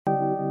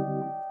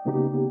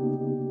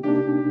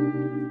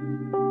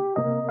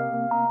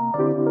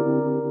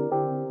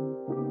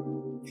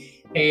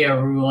Hey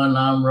everyone,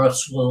 I'm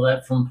Russ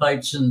Willett from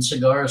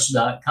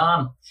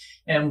PipesandCigars.com,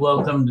 and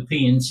welcome to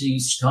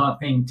PNC's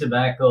Talking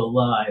Tobacco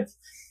Live.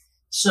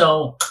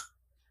 So,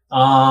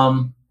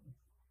 I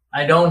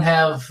don't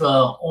have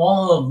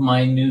all of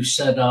my new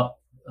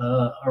setup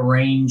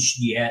arranged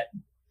yet.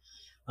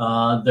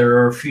 There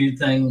are a few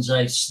things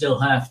I still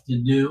have to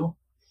do,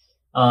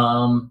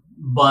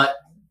 but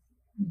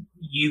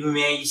you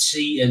may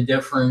see a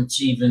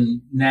difference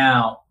even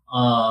now.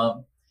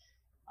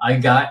 I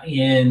got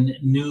in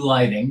new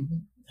lighting.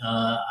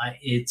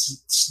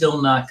 It's still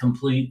not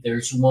complete.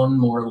 There's one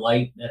more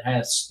light that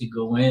has to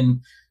go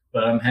in,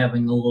 but I'm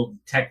having a little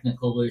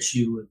technical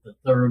issue with the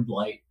third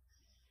light.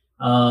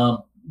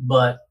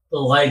 But the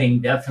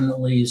lighting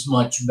definitely is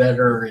much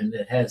better, and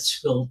it has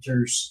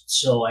filters,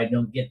 so I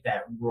don't get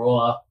that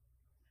raw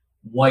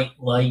white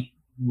light,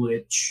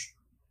 which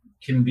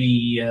can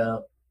be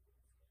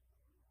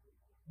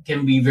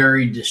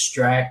very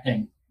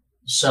distracting.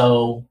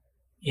 So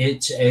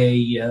it's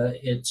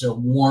a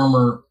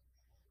warmer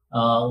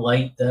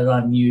light that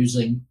I'm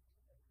using,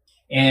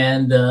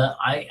 and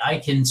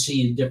I can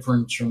see a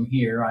difference from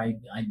here. I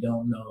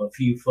don't know if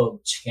you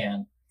folks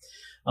can.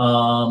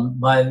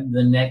 By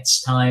the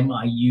next time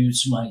I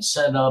use my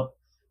setup,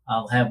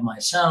 I'll have my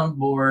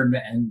soundboard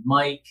and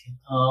mic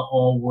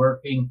all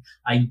working.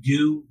 I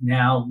do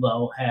now,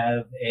 though,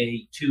 have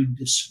a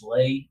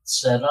 2-display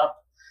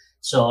setup.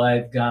 So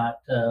I've got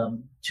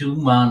 2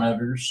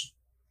 monitors.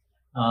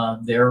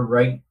 They're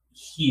right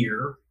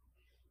here.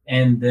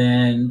 And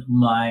then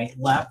my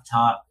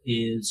laptop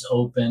is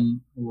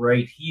open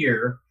right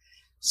here.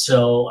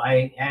 So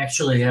I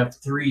actually have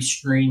 3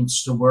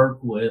 screens to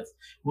work with,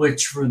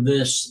 which for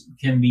this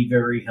can be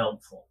very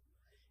helpful.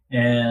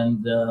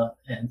 And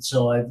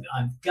so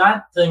I've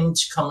got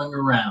things coming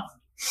around.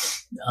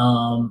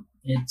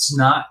 It's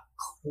not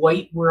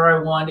quite where I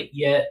want it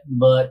yet,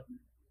 but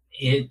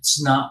it's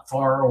not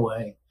far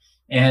away.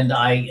 And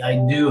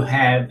I do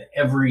have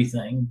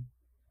everything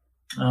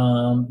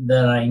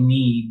that I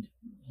need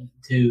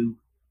to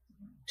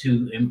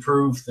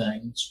improve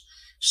things.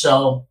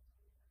 So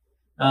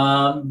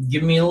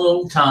give me a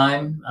little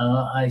time.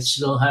 I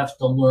still have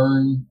to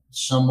learn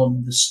some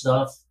of the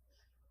stuff.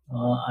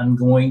 I'm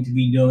going to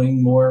be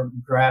doing more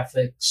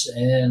graphics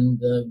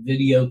and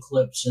video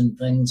clips and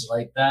things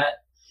like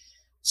that.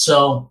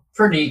 So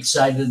pretty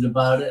excited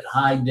about it.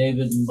 Hi,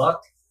 David and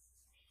Buck.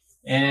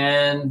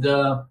 And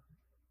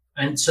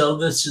so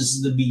this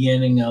is the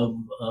beginning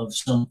of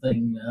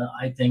something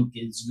I think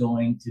is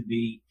going to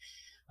be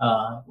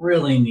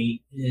really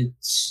neat.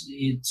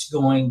 It's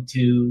going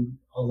to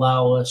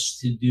allow us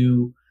to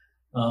do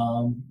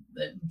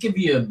give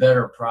you a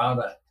better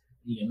product.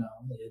 You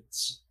know,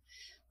 it's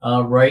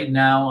right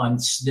now I'm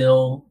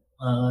still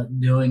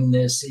doing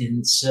this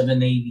in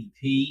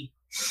 780p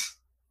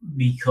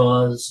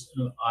because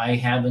I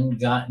haven't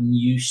gotten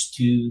used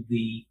to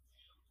the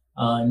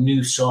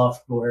new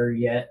software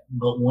yet.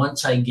 But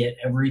once I get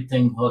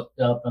everything hooked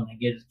up and I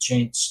get a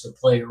chance to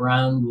play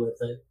around with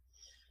it,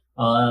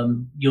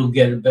 you'll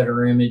get a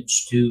better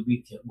image too.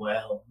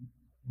 Well,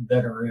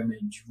 better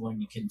image when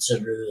you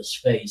consider this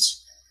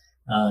face,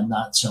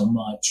 not so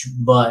much.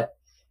 But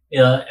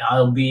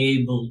I'll be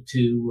able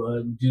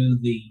to do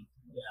the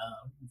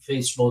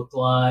Facebook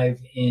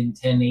Live in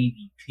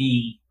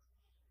 1080p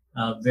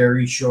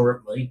very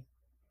shortly.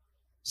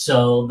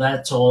 So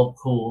that's all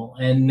cool.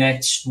 And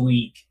next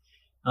week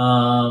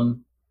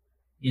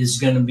is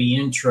going to be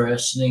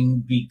interesting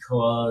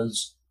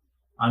because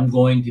I'm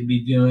going to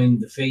be doing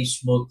the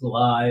Facebook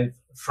Live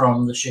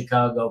from the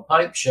Chicago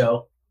Pipe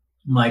Show.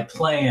 My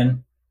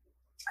plan,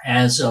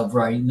 as of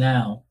right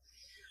now,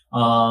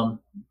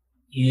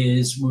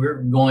 is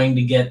we're going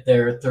to get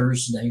there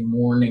Thursday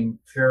morning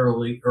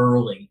fairly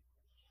early.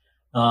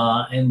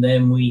 And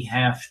then we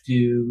have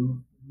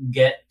to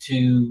get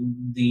to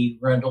the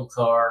rental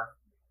car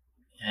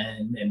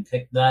and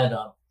pick that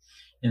up,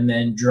 and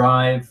then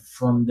drive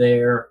from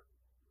there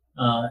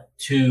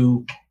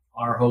to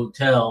our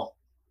hotel,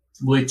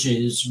 which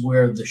is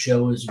where the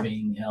show is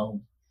being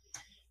held.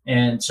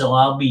 And so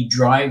I'll be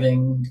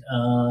driving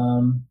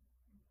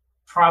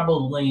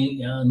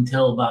probably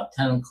until about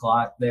 10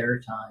 o'clock their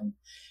time.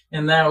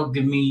 And that'll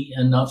give me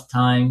enough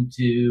time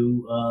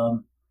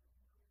to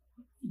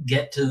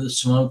get to the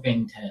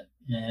smoking tent.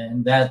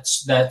 And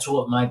that's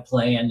what my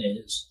plan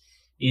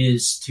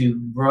is to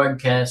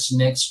broadcast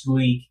next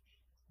week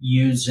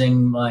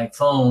using my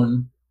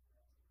phone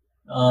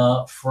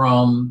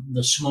from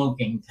the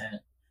smoking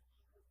tent.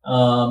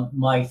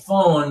 My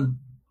phone,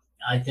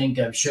 I think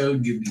I've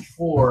showed you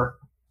before.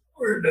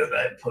 Where did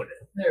I put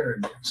it? There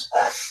it is.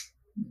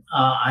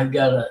 I've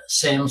got a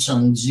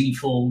Samsung Z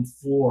Fold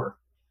 4,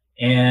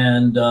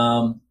 and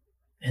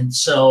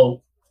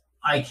so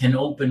I can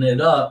open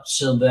it up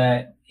so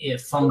that it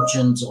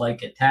functions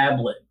like a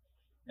tablet.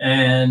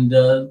 And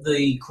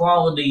the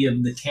quality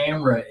of the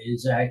camera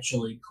is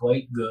actually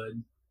quite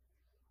good.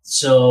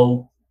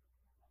 So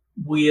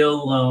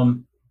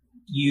we'll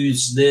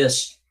use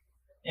this,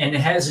 and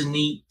it has a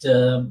neat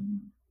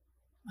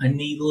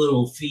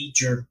little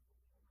feature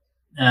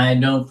I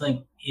don't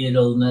think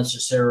it'll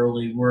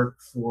necessarily work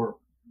for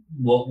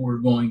what we're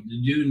going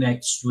to do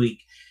next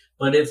week.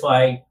 But if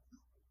I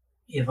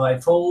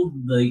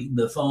fold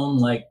the phone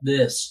like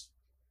this,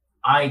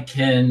 I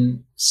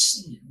can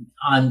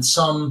on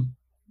some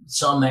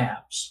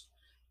apps,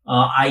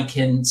 I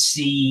can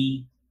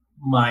see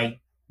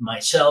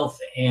myself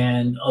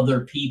and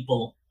other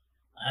people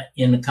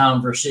in a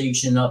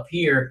conversation up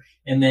here,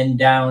 and then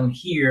down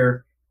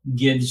here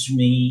gives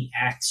me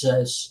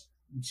access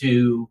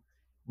to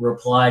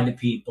reply to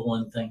people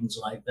and things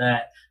like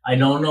that. I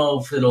don't know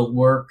if it'll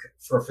work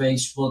for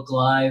Facebook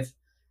Live,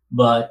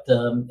 but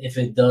if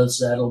it does,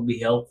 that'll be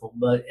helpful.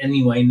 But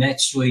anyway,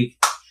 next week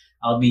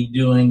I'll be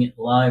doing it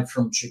live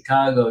from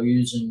Chicago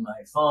using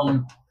my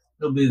phone.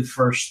 It'll be the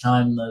first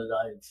time that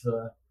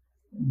I've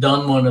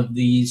done one of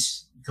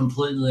these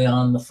completely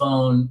on the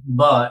phone,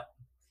 but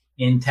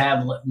in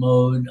tablet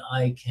mode,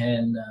 I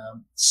can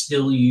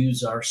still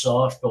use our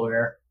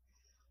software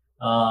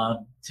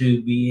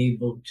to be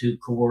able to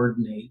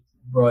coordinate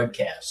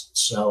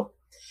broadcasts. So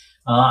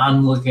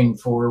I'm looking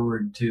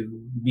forward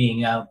to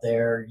being out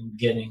there and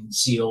getting to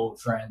see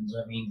old friends.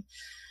 I mean,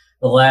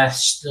 the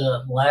last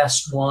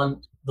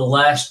one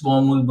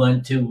we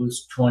went to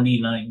was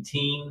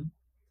 2019.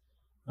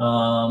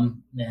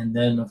 And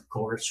then, of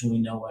course, we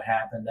know what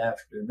happened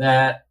after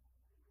that.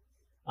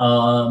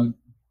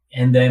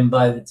 And then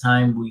by the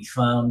time we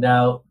found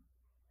out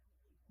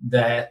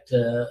that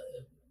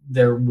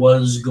there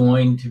was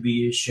going to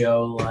be a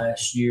show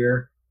last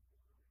year,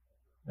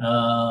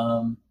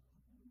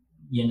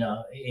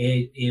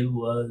 it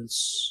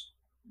was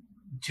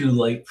too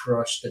late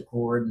for us to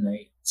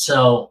coordinate.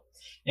 So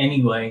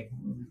anyway,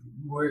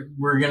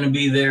 we're going to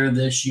be there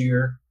this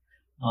year.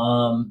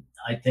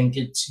 I think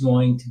it's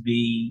going to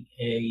be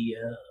a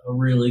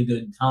really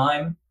good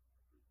time.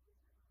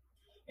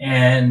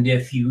 And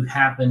if you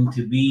happen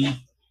to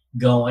be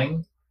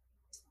going,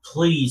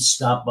 please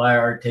stop by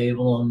our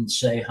table and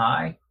say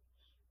hi.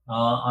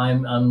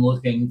 I'm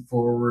looking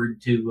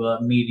forward to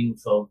meeting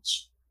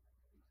folks.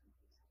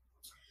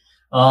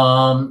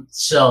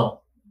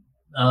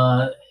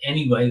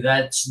 Anyway,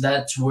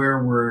 that's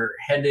where we're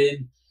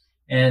headed.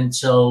 And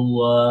so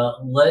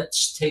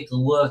let's take a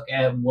look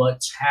at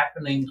what's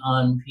happening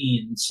on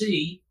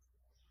PNC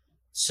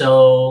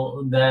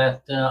so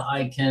that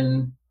I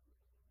can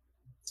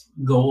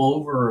go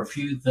over a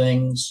few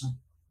things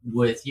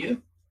with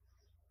you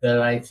that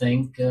I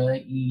think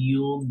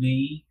you'll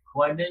be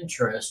quite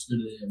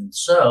interested in.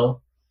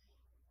 So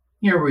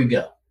here we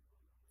go.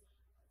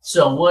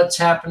 So what's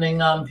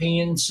happening on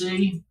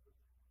PNC?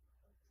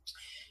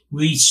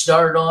 We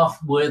start off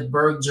with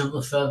Birds of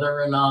a Feather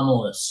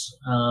Anomalous.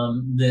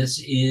 This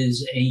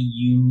is a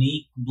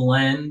unique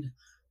blend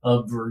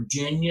of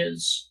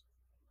Virginias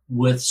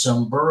with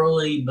some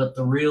Burley, but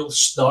the real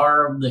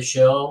star of the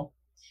show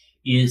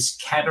is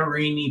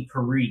Catarini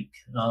Perique.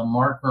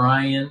 Mark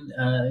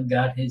Ryan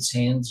got his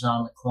hands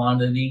on a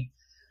quantity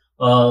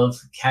of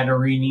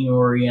Catarini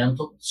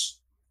Orientals,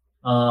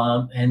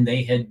 and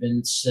they had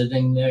been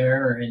sitting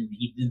there, and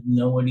he didn't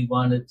know what he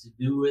wanted to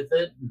do with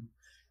it. And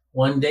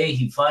one day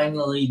he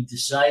finally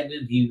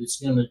decided he was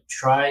going to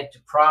try to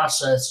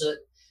process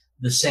it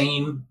the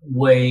same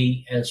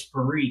way as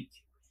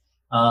Perique,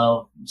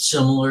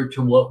 similar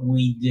to what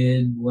we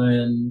did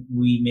when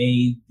we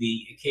made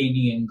the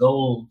Acadian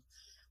Gold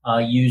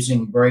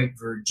using Bright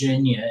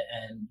Virginia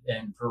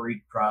and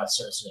Perique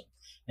processing.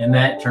 And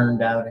that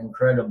turned out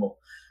incredible.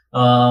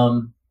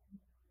 A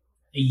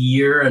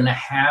year and a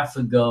half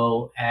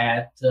ago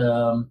at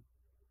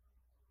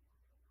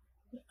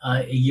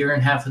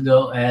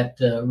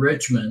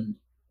Richmond,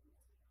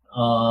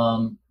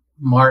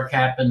 Mark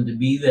happened to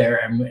be there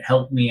and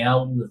helped me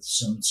out with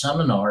some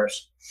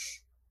seminars.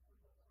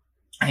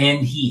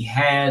 And he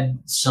had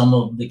some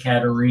of the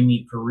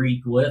Catarini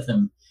Perique with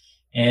him.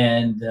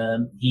 And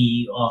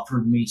he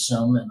offered me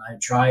some, and I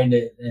tried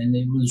it, and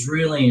it was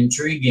really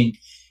intriguing.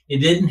 It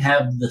didn't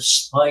have the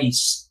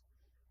spice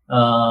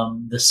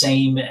the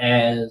same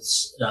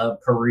as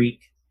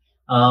Perique,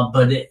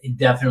 but it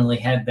definitely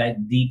had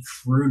that deep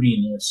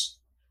fruitiness,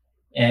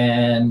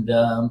 and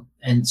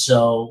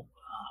so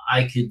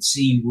I could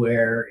see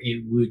where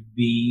it would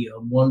be a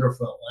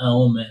wonderful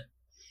element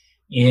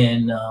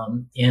in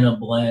a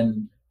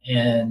blend.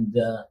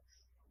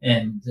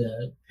 And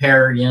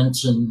Per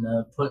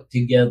Jensen put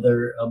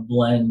together a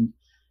blend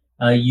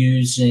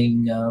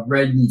using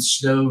red and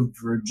stoved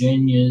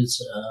Virginias,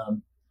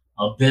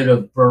 a bit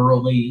of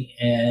Burley,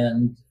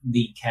 and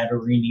the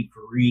Catarini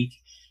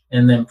Perique,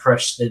 and then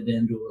pressed it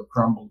into a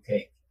crumble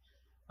cake.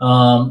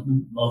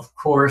 Of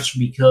course,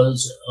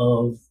 because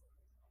of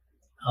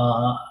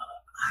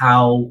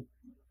how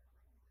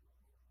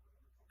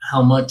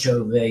much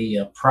of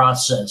a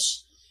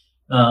process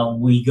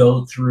we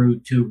go through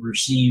to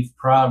receive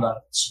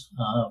products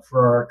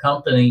for our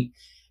company,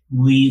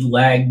 we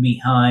lag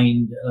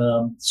behind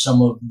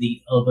some of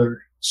the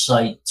other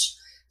sites.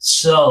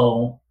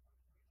 So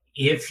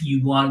if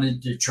you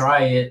wanted to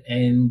try it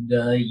and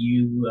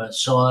you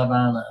saw it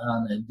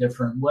on a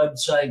different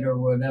website or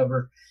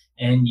whatever,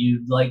 and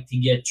you'd like to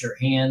get your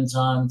hands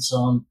on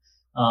some,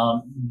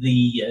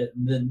 the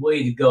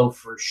way to go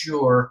for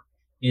sure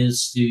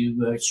is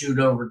to shoot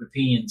over to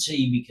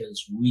PNC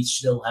because we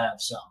still have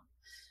some.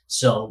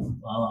 So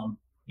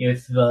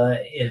if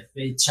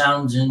it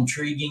sounds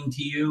intriguing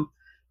to you,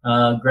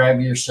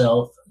 grab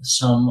yourself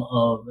some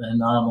of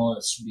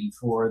Anomalous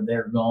before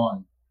they're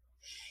gone.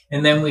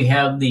 And then we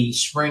have the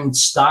spring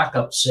stock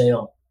up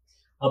sale,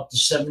 up to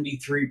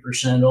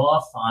 73%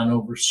 off on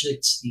over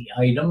 60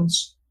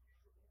 items.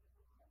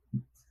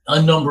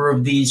 A number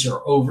of these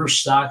are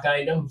overstock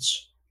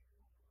items.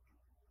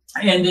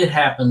 And it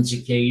happens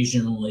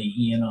occasionally,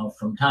 you know,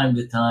 from time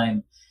to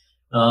time,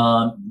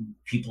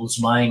 people's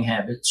buying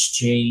habits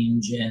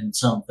change, and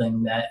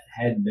something that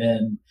had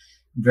been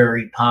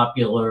very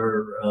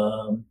popular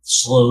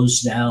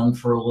slows down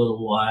for a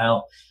little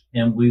while,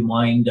 and we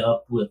wind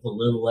up with a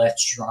little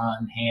extra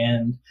on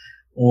hand,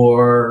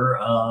 or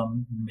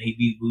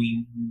maybe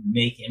we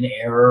make an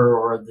error,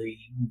 or the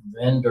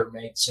vendor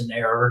makes an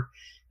error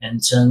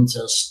and sends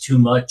us too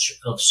much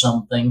of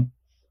something.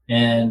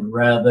 And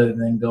rather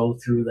than go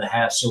through the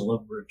hassle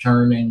of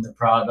returning the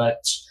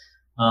products,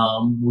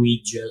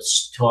 we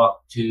just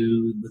talk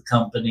to the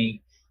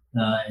company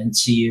and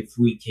see if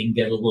we can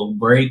get a little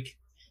break.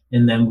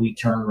 And then we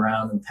turn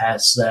around and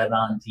pass that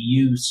on to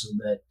you so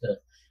that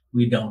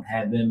we don't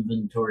have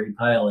inventory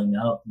piling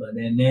up. But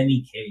in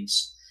any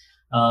case,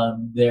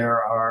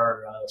 there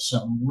are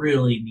some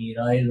really neat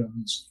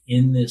items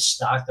in this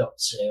stock up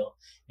sale.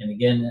 And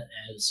again,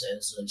 as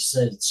I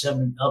said,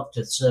 up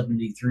to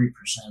 73%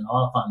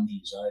 off on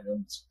these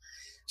items.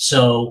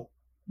 So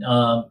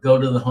go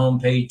to the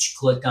homepage,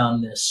 click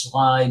on this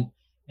slide,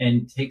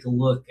 and take a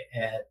look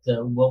at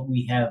what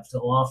we have to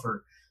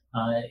offer.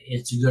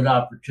 It's a good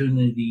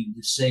opportunity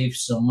to save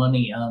some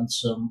money on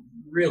some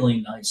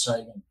really nice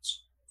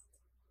items.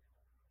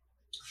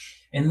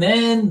 And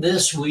then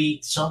this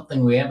week,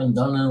 something we haven't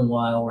done in a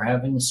while, we're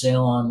having a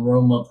sale on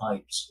Roma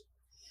pipes.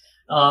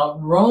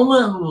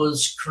 Roma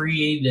was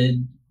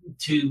created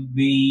to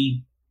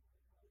be,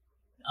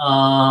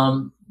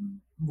 Roma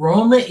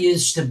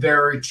is to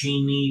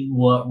Berrettini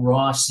what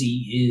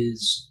Rossi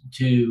is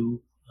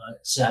to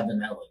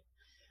Savinelli.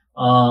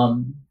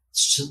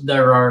 So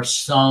there are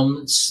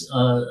some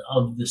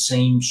of the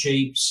same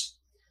shapes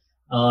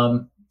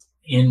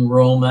in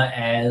Roma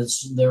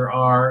as there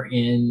are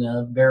in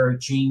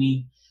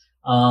Berrettini.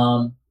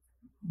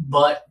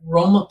 But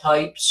Roma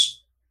pipes,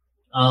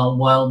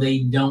 while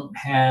they don't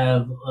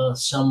have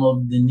some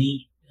of the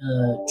neat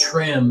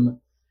trim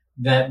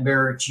that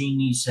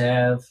Berrettini's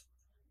have,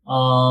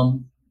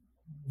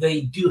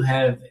 they do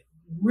have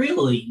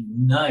really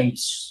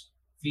nice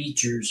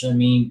features. I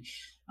mean,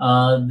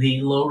 the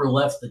lower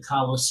left, the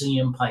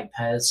Coliseum pipe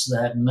has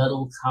that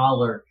metal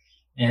collar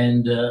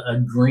and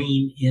a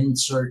green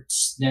insert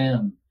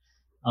stem.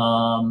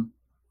 And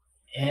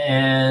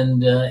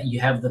you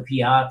have the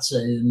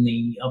Piazza in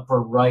the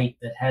upper right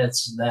that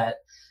has that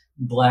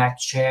black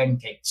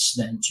shank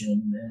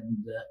extension.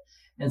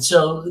 And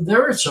so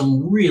there are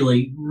some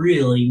really,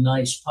 really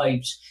nice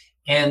pipes.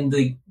 And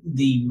the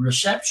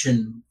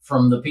reception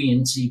from the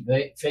PNC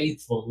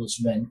faithful has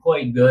been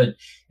quite good.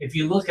 If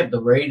you look at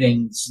the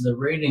ratings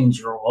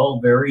are all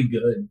very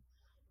good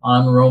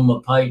on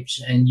Roma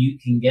pipes, and you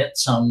can get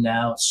some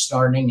now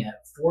starting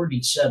at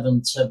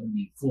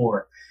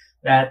 $47.74.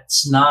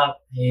 That's not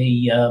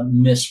a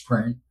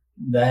misprint.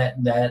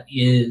 That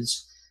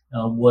is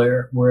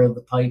where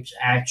the pipes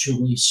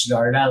actually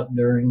start out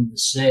during the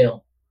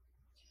sale.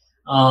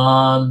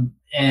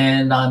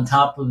 And on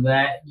top of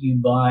that, you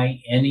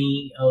buy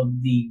any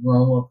of the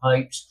Roma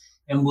pipes,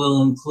 and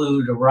we'll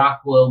include a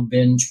Rockwell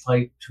Binge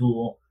pipe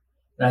tool.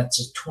 That's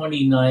a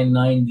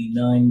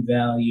 $29.99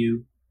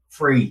 value,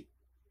 free.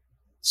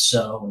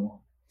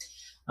 So,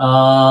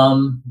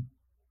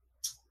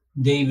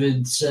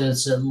 David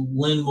says that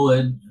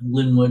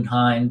Linwood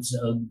Hines,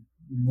 a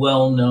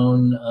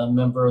well-known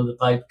member of the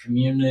pipe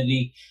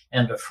community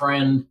and a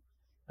friend,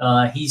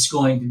 he's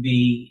going to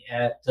be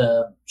at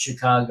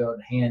Chicago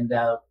to hand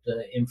out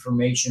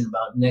information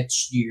about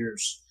next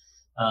year's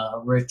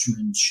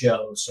Richmond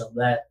show. So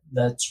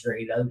that's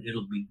great.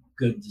 It'll be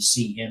good to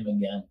see him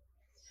again.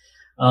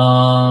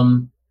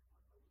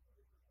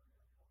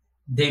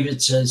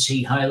 David says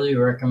he highly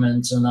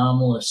recommends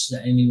Anomalous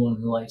to anyone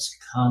who likes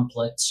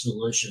complex,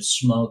 delicious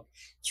smoke.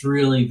 It's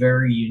really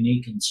very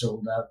unique and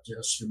sold out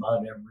just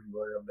about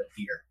everywhere but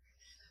here.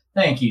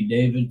 Thank you,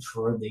 David,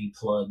 for the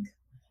plug.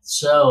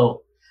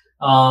 So,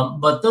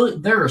 but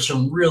there are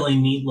some really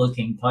neat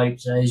looking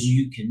pipes, as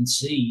you can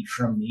see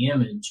from the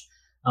image,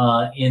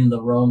 in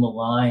the Roma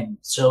line.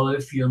 So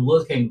if you're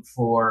looking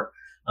for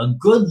a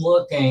good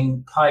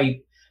looking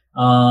pipe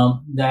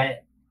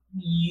that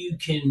you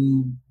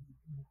can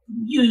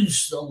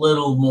use a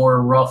little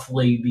more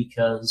roughly,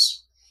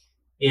 because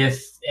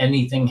if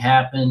anything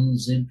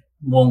happens, it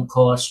won't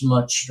cost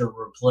much to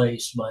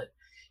replace. But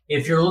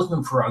if you're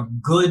looking for a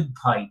good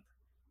pipe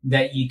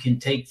that you can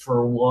take for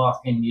a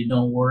walk and you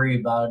don't worry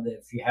about it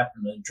if you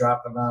happen to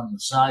drop it on the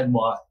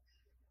sidewalk,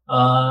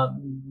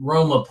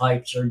 Roma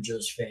pipes are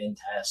just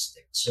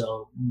fantastic.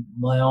 So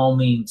by all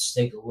means,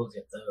 take a look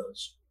at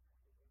those.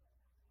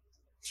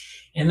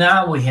 And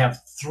now we have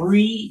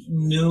 3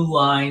 new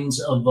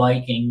lines of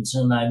Vikings,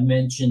 and I've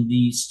mentioned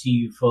these to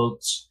you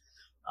folks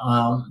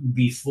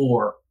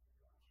before.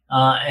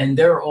 And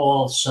they're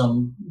all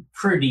some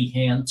pretty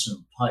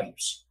handsome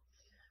pipes.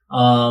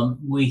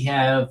 We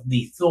have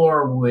the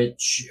Thor,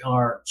 which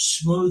are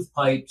smooth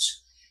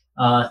pipes,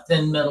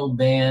 thin metal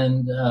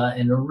band,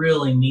 and a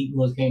really neat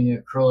looking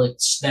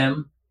acrylic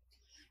stem.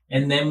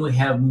 And then we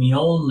have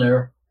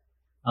Mjolnir.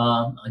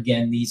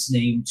 Again, these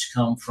names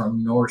come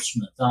from Norse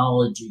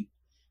mythology.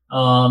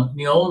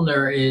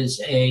 Mjolnir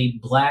is a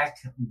black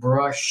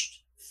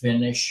brushed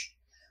finish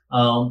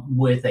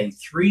with a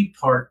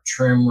 3-part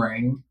trim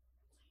ring,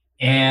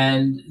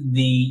 and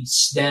the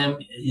stem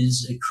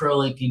is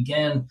acrylic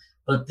again,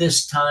 but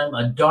this time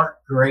a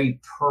dark gray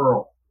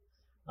pearl.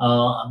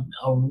 A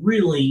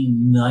really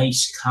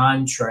nice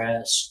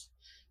contrast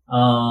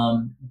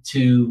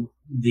to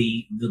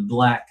the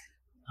black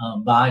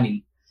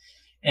body.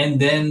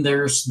 And then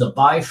there's the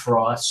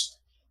Bifrost,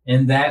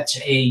 and that's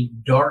a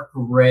dark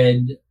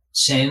red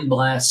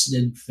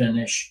sandblasted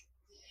finish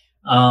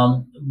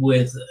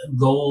with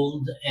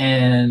gold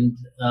and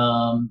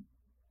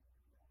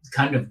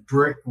kind of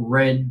brick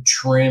red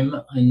trim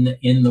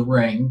in the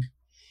ring.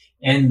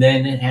 And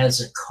then it has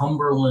a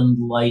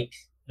Cumberland-like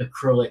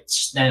acrylic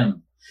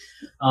stem.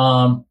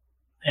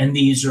 And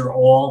these are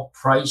all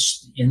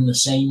priced in the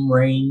same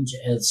range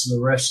as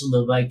the rest of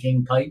the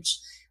Viking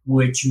pipes,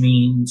 which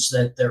means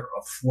that they're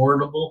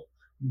affordable,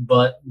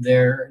 but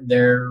they're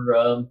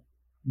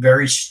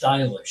very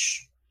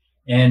stylish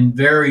and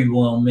very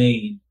well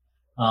made.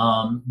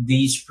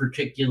 These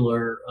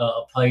particular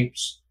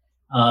pipes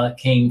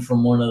came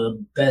from one of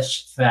the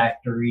best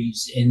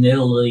factories in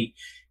Italy.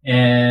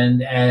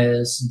 And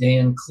as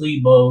Dan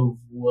Klebo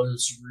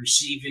was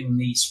receiving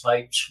these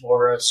pipes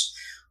for us,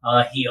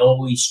 he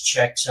always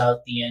checks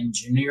out the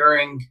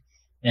engineering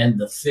and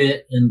the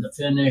fit and the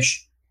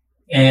finish.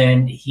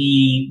 And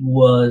he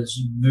was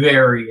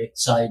very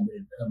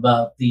excited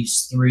about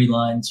these 3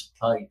 lines of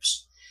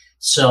pipes.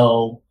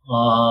 So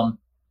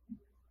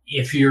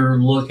if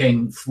you're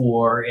looking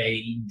for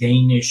a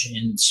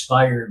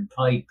Danish-inspired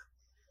pipe,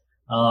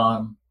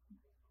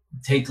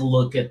 take a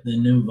look at the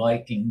new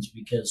Vikings,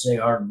 because they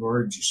are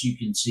gorgeous. You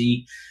can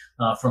see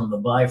from the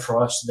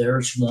Bifrost,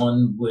 there's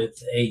one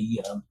with a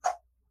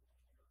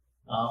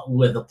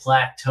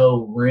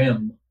plateau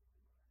rim.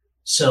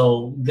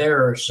 So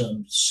there are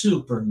some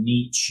super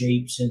neat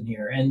shapes in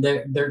here, and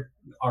there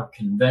are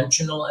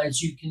conventional,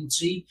 as you can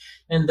see,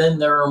 and then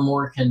there are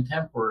more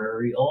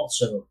contemporary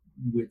also,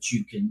 which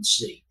you can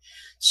see.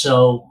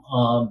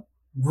 So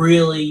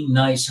really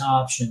nice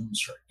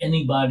options for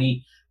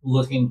anybody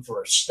looking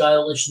for a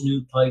stylish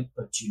new pipe,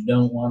 but you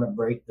don't want to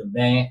break the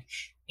bank.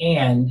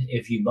 And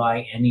if you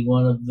buy any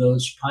one of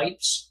those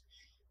pipes,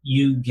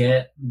 you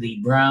get the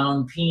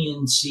Brown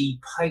PNC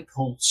pipe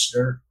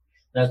holster.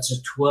 That's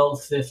a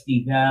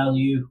 $12.50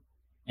 value,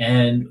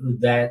 and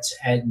that's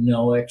at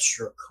no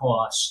extra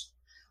cost.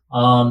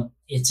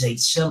 It's a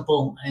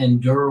simple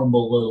and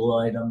durable little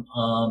item.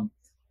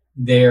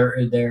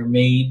 They're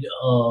made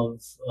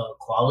of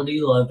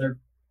quality leather.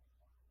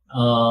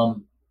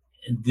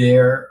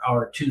 There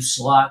are 2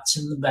 slots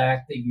in the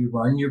back that you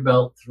run your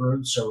belt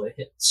through, so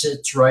it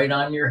sits right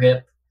on your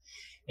hip,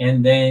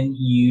 and then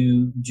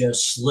you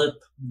just slip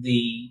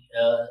the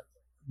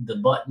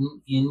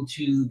button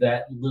into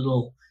that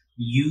little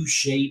U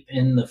shape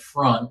in the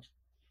front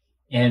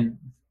and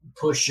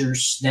push your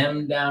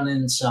stem down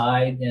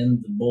inside,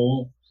 and the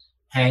bowl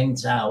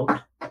hangs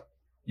out,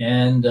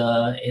 and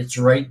it's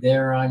right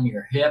there on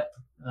your hip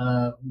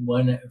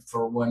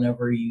for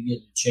whenever you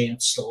get a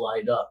chance to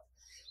light up.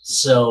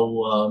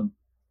 So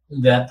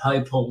that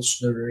pipe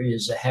holster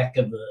is a heck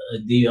of a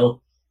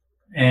deal,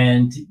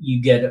 and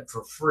you get it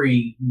for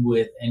free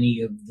with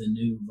any of the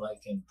new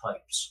Viking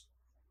pipes.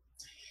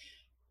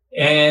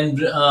 And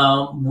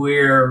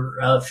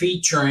we're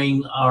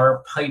featuring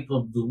our pipe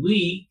of the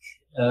week.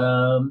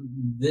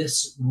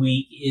 This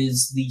week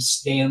is the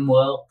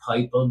Stanwell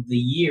Pipe of the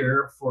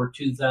Year for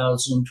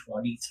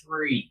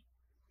 2023.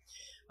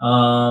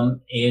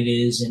 It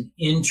is an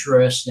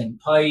interesting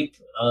pipe.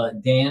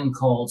 Dan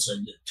calls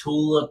it a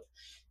tulip.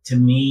 To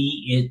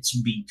me, it's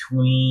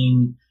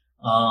between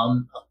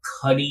a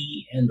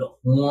cutty and a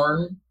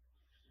horn.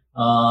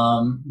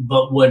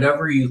 But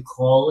whatever you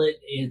call it,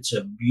 it's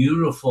a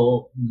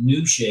beautiful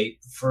new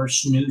shape, the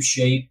first new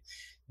shape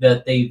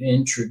that they've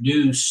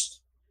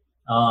introduced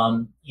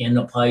in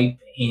a pipe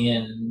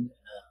in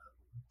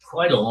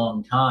quite a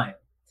long time.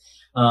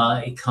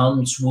 It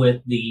comes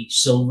with the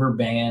silver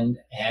band,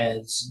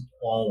 as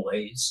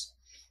always,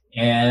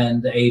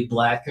 and a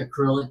black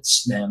acrylic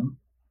stem.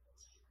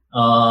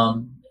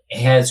 It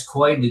has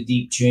quite a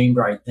deep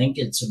chamber. I think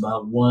it's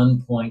about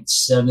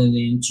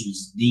 1.7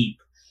 inches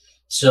deep.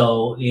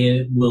 So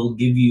it will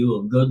give you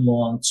a good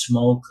long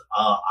smoke.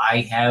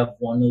 I have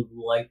one of the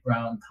light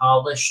brown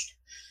polished,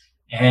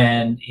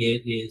 and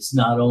it is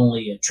not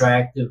only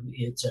attractive,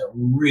 it's a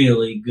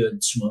really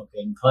good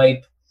smoking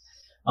pipe.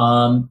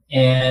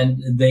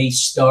 And they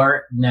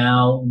start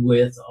now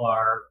with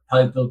our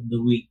Pipe of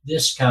the Week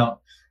discount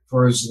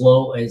for as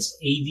low as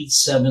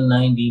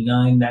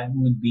 $87.99. That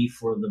would be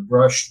for the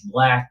brushed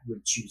black,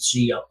 which you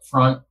see up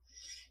front,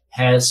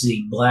 has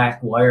the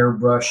black wire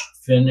brush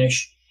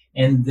finish,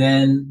 and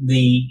then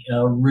the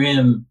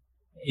rim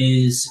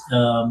is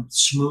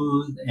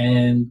smooth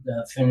and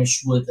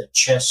finished with a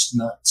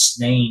chestnut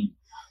stain.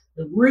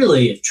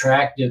 Really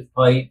attractive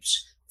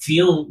pipes,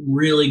 feel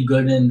really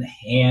good in the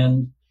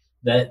hand.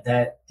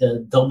 That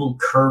double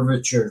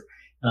curvature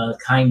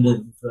kind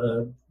of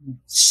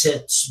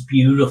sits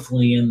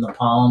beautifully in the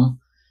palm.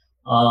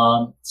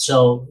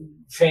 So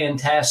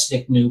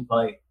fantastic new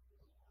pipe.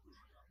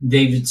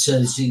 David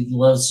says he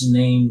loves the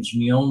names.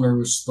 Mjolnir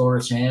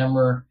restores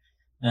hammer,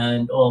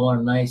 and all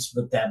are nice,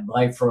 but that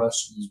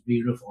Bifrost is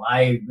beautiful.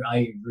 I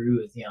agree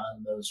with you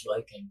on those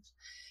Vikings.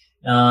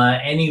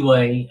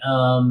 Anyway,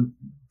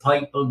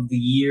 Pipe of the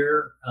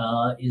Year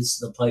is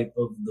the Pipe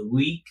of the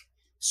Week,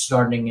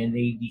 starting at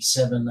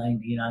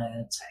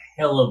 $87.99. It's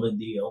a hell of a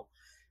deal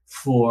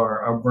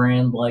for a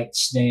brand like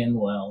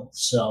Stanwell.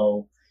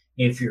 So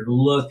if you're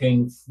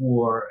looking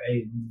for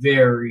a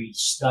very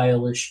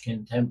stylish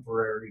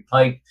contemporary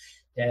pipe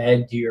to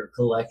add to your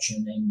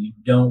collection and you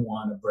don't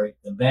want to break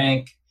the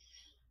bank,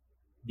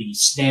 the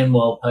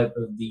Stanwell Pipe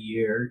of the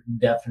Year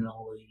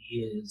definitely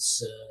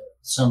is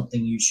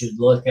something you should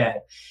look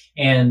at.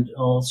 And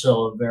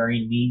also a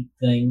very neat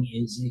thing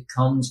is it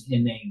comes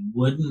in a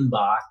wooden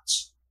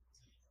box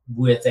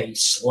with a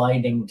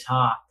sliding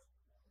top.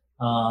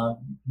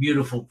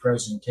 Beautiful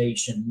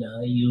presentation.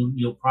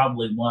 You'll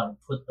probably want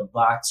to put the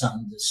box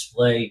on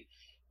display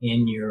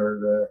in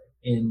your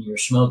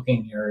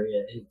smoking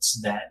area.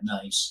 It's that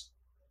nice.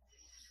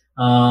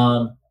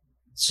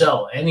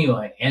 So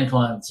anyway,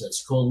 Antoine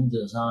says cool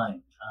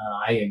design.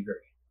 I agree.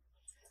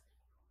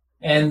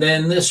 And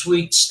then this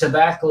week's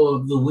tobacco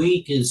of the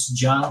week is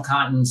John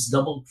Cotton's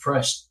double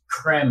pressed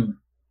creme.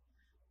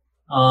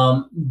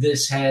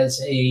 This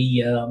has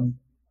a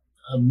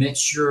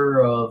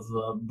mixture of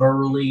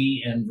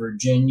Burley and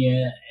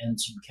Virginia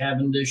and some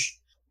Cavendish,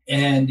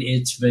 and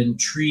it's been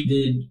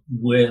treated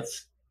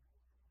with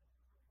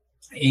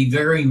a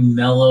very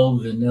mellow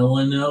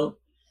vanilla note.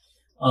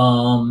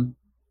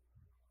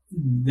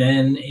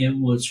 Then it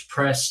was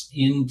pressed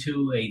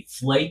into a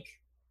flake,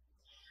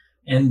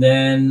 and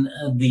then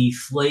the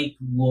flake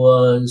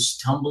was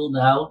tumbled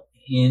out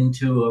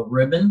into a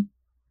ribbon,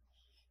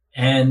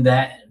 and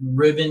that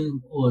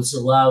ribbon was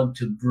allowed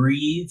to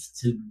breathe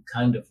to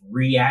kind of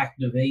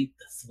reactivate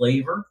the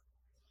flavor.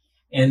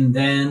 And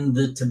then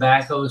the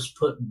tobacco is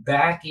put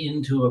back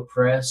into a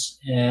press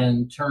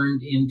and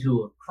turned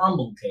into a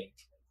crumble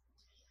cake.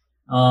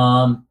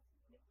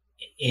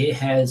 It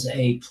has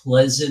a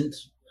pleasant,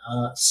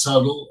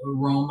 subtle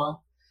aroma,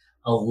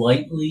 a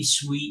lightly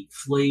sweet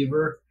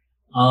flavor,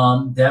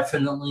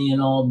 definitely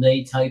an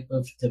all-day type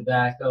of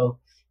tobacco,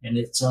 and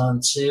it's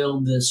on sale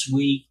this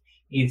week.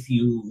 If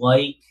you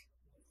like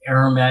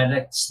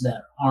aromatics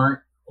that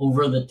aren't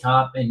over the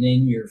top and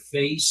in your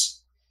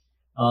face,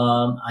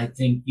 I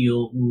think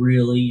you'll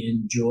really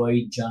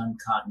enjoy John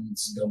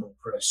Cotton's double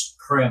pressed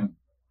creme.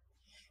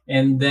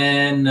 And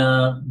then,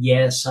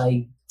 yes,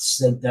 I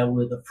said that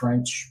with a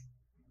French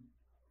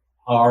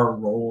R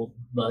roll,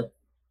 but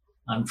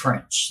I'm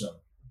French, so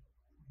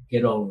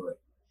get over it.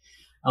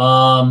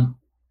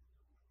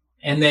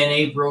 And then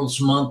April's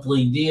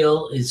monthly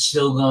deal is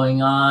still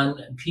going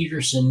on.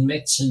 Peterson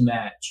Mix and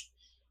Match.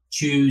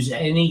 Choose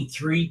any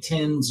 3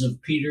 tins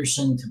of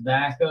Peterson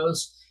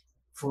tobaccos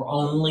for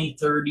only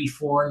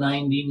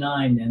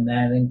 $34.99, and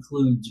that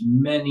includes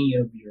many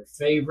of your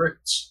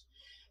favorites.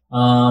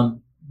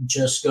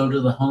 Just go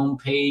to the home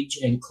page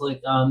and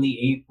click on the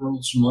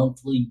April's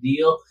monthly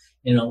deal,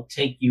 and it'll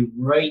take you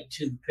right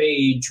to the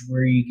page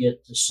where you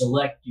get to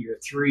select your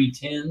 3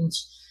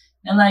 tins.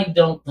 And I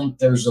don't think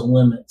there's a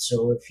limit.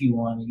 So if you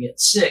want to get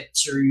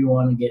 6 or you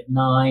want to get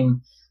 9,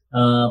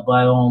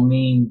 by all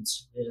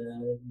means,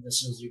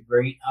 this is a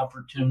great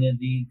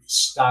opportunity to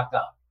stock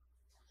up.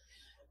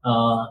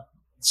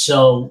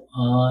 So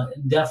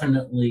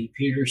definitely,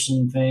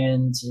 Peterson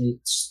fans,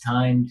 it's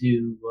time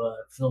to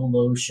fill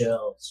those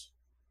shelves.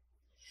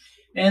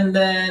 And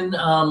then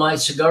my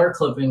cigar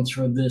clippings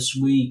for this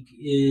week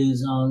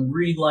is on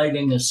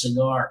relighting a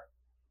cigar.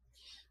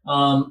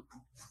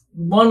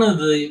 One of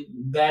the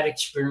bad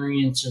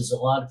experiences a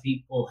lot of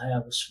people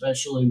have,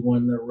 especially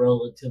when they're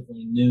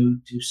relatively new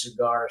to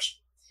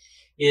cigars,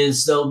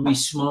 is they'll be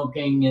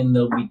smoking and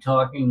they'll be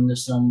talking to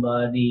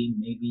somebody,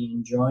 maybe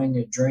enjoying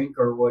a drink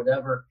or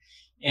whatever,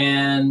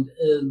 and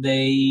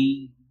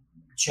they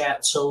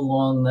chat so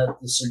long that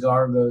the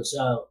cigar goes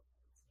out.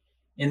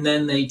 And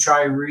then they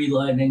try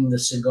relighting the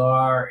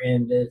cigar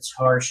and it's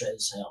harsh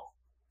as hell.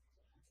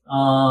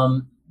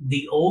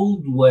 The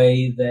old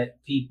way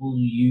that people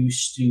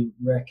used to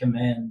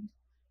recommend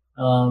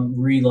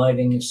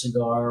relighting a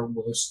cigar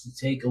was to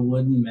take a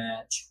wooden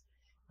match,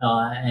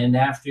 and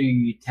after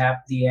you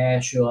tap the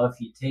ash off,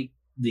 you take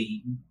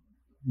the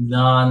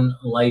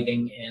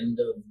non-lighting end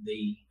of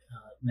the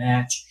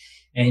match,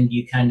 and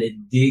you kind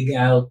of dig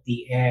out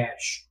the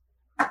ash,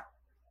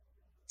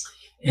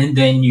 and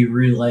then you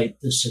relight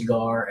the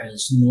cigar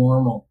as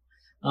normal.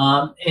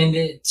 And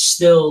it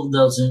still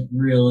doesn't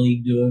really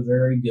do a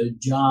very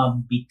good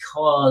job,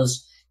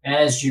 because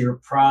as you're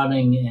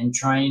prodding and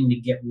trying to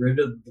get rid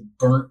of the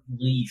burnt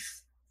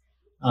leaf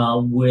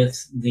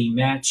with the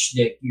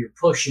matchstick, you're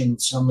pushing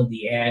some of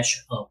the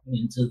ash up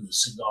into the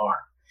cigar.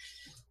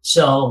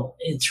 So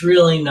it's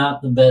really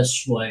not the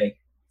best way.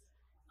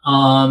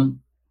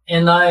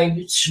 And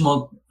I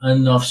smoke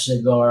enough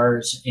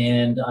cigars,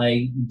 and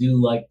I do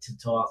like to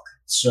talk.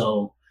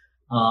 So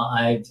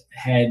I've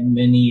had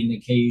many an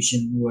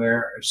occasion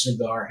where a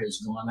cigar has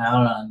gone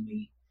out on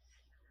me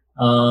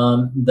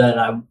that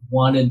I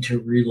wanted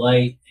to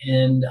relight,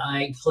 and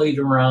I played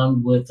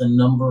around with a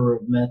number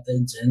of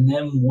methods. And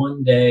then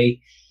one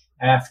day,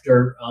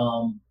 after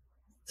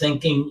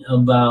thinking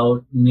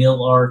about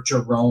Neil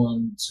Archer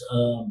Rowan's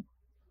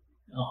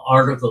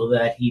article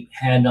that he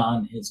had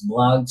on his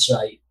blog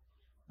site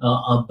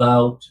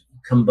about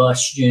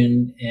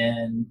combustion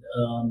and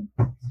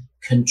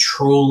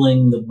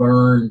controlling the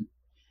burn,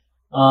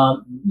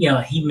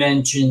 he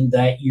mentioned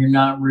that you're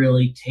not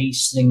really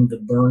tasting the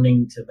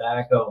burning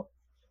tobacco.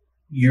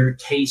 You're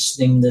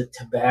tasting the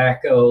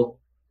tobacco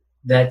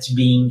that's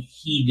being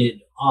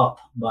heated up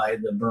by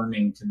the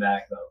burning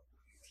tobacco.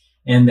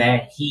 And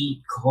that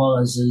heat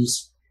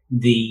causes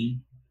the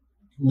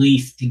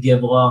leaf to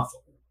give off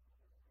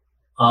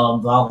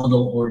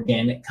volatile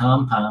organic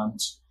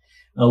compounds,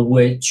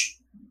 which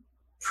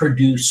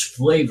produce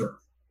flavor.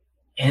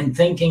 And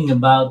thinking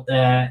about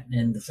that,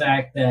 and the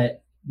fact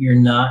that you're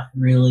not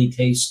really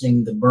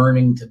tasting the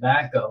burning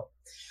tobacco,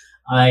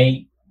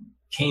 I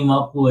came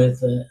up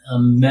with a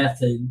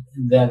method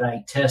that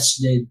I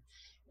tested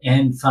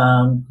and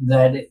found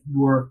that it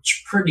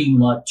works pretty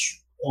much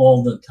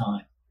all the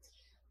time.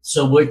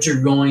 So what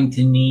you're going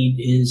to need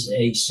is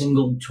a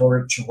single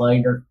torch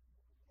lighter.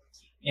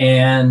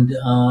 And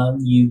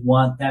you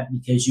want that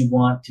because you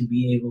want to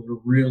be able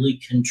to really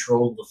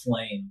control the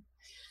flame.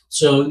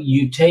 So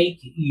you take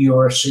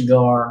your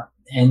cigar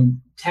and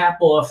tap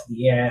off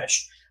the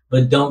ash,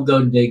 but don't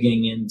go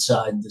digging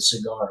inside the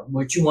cigar.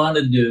 What you want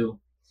to do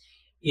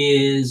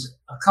is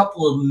a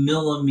couple of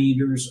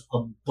millimeters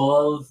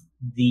above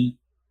the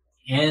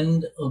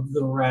end of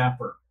the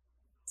wrapper.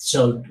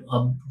 So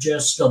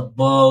just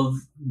above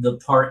the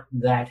part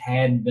that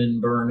had been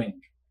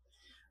burning.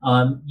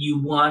 You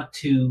want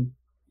to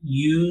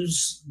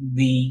use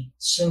the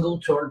single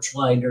torch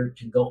lighter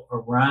to go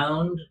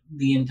around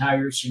the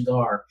entire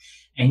cigar,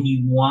 and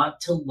you want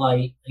to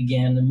light,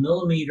 again, a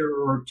millimeter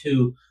or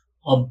two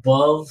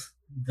above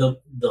the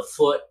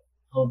foot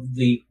of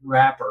the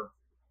wrapper.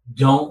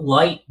 Don't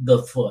light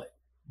the foot,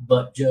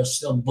 but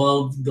just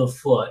above the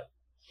foot.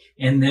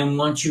 And then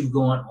once you've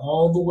gone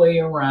all the way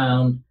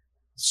around,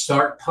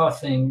 start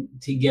puffing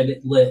to get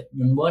it lit.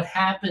 And what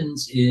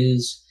happens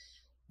is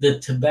the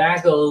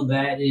tobacco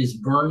that is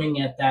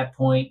burning at that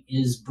point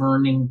is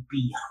burning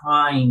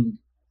behind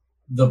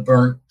the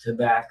burnt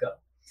tobacco.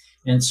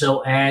 And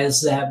so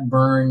as that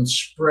burn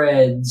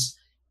spreads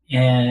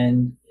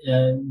and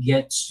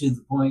gets to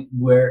the point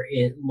where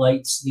it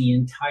lights the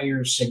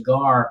entire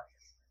cigar,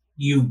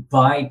 you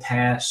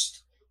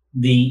bypassed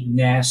the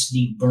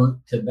nasty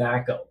burnt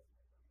tobacco.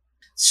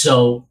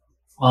 So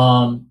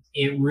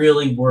it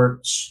really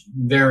works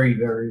very,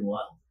 very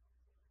well.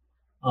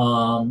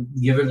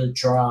 Give it a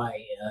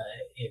try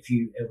if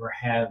you ever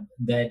have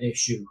that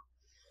issue.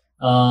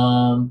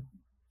 And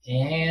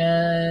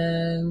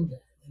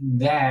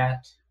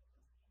that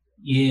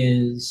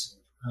is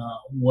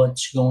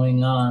what's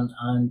going on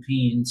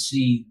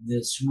PNC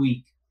this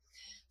week.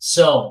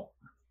 So,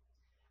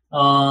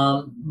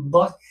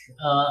 Buck,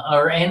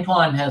 or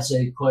Antoine has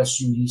a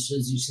question. He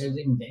says he's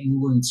heading to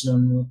England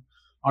soon.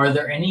 Are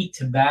there any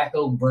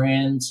tobacco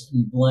brands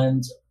and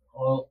blends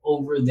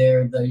over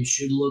there that you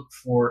should look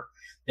for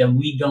that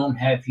we don't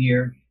have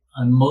here,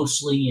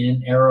 mostly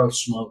in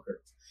Aerosmoker?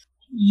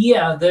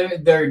 Yeah,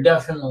 there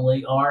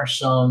definitely are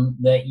some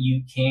that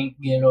you can't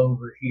get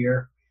over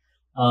here.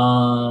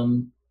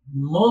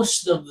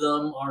 Most of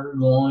them are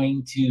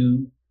going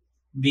to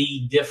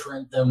be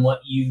different than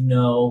what you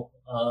know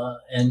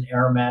an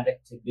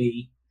aromatic to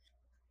be.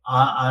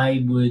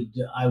 I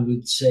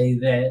would say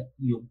that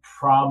you'll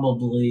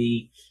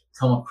probably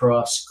come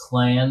across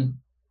Clan.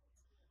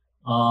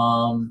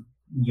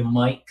 You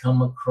might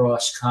come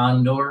across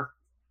Condor,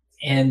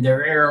 and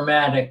they're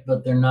aromatic,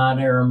 but they're not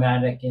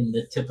aromatic in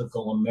the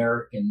typical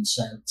American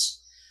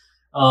sense.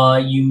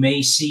 You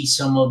may see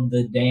some of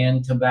the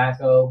Dan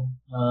tobacco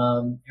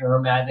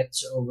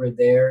aromatics over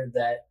there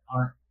that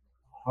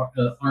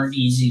aren't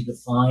easy to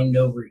find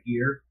over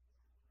here.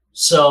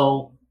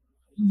 So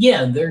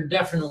yeah, there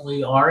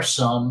definitely are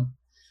some.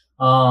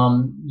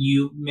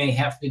 You may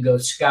have to go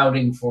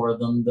scouting for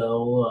them,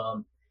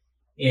 though.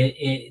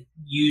 It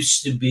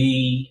used to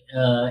be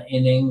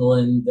in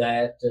England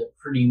that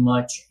pretty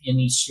much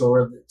any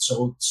store that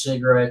sold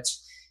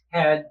cigarettes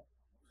had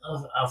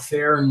a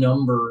fair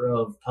number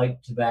of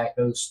pipe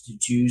tobaccos to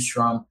choose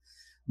from,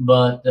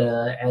 but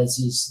as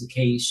is the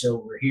case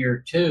over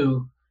here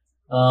too,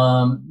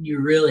 you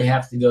really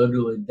have to go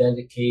to a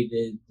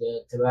dedicated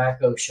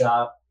tobacco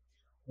shop,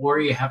 or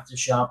you have to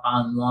shop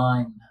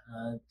online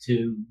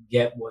to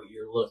get what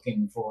you're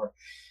looking for.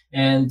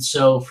 And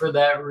so, for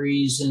that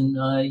reason,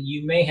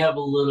 you may have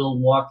a little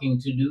walking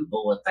to do,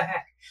 but what the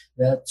heck?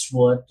 That's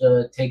what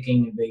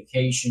taking a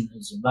vacation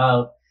is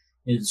about,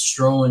 is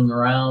strolling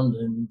around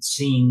and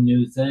seeing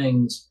new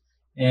things.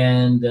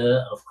 And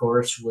of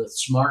course, with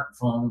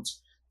smartphones,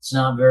 it's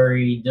not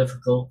very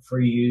difficult for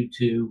you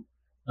to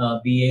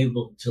be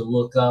able to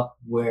look up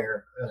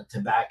where a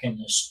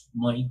tobacconist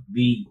might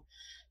be.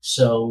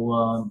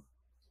 So,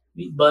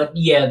 but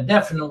yeah,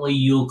 definitely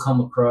you'll come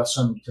across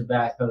some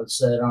tobaccos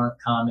that aren't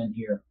common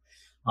here.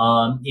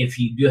 If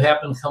you do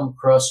happen to come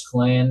across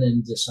Clan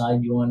and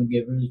decide you want to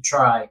give it a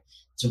try,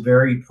 it's a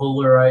very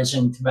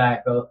polarizing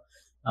tobacco.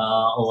 A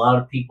lot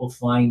of people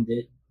find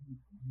it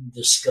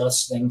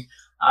disgusting.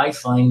 I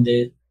find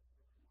it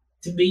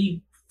to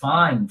be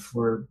fine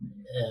for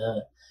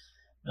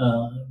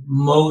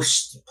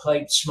most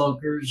pipe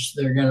smokers.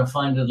 They're going to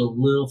find it a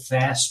little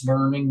fast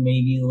burning,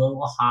 maybe a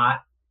little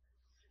hot.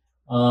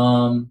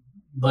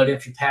 But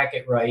if you pack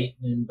it right,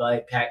 and by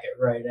pack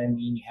it right, I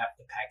mean you have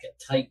to pack it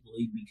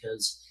tightly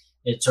because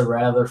it's a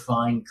rather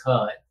fine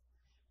cut.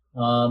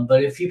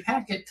 But if you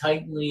pack it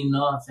tightly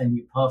enough and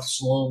you puff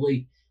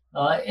slowly,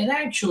 it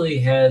actually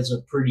has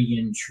a pretty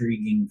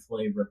intriguing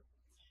flavor.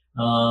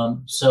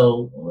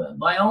 So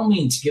by all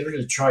means, give it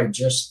a try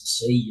just to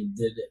say you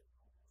did it.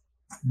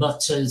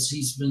 Buck says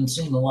he's been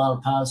seeing a lot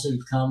of positive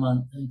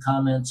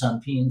comments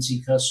on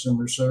PNC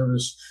customer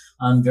service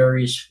on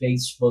various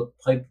Facebook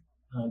pipe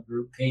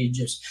group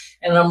pages,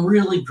 and I'm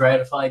really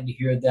gratified to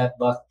hear that,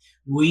 Buck.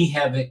 We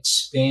have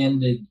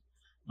expanded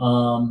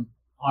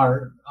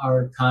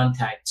our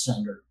contact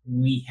center.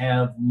 We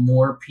have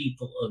more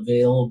people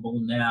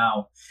available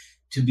now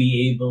to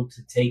be able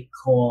to take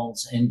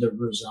calls and to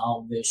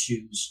resolve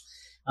issues.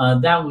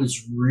 That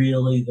was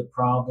really the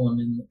problem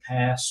in the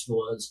past.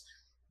 Was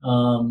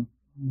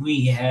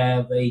we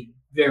have a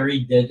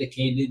very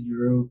dedicated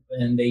group,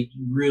 and they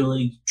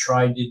really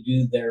try to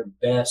do their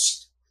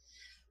best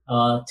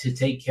to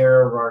take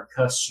care of our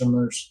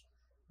customers.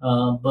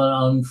 But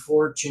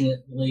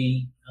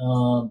unfortunately,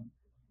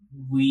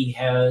 we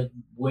had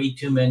way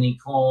too many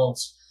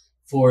calls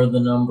for the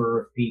number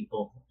of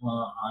people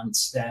on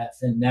staff.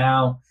 And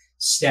now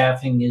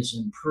staffing is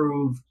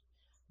improved,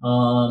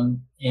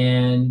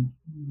 and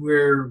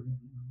we're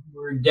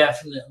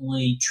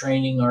definitely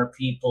training our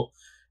people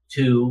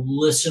to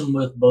listen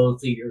with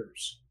both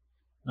ears,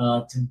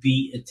 to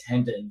be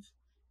attentive,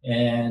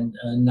 and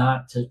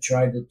not to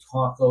try to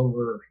talk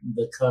over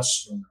the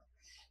customer.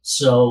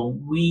 So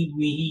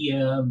we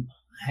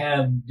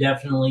have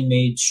definitely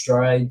made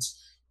strides,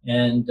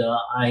 and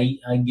I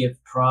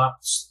give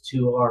props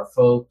to our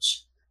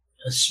folks,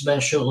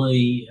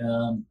 especially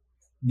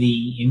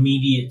the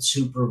immediate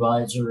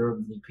supervisor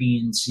of the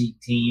PNC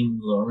team,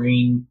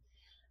 Lorene.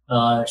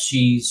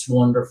 She's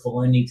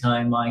wonderful.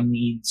 Anytime I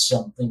need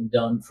something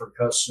done for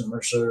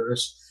customer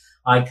service,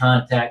 I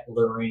contact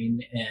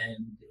Lorene,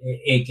 and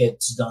it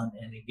gets done,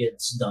 and it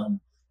gets done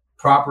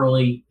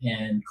properly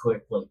and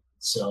quickly.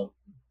 So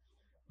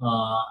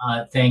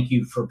I thank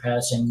you for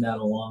passing that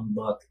along,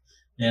 Buck,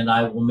 and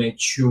I will make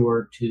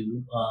sure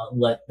to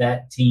let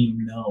that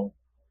team know.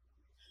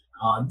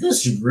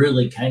 This is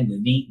really kind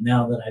of neat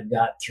now that I've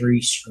got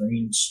 3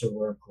 screens to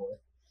work with.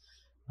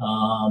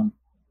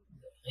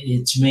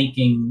 It's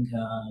making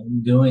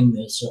doing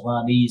this a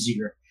lot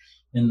easier.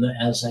 And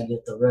as I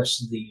get the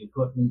rest of the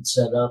equipment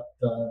set up,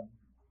 who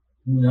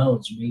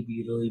knows, maybe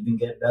it'll even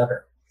get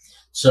better.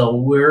 So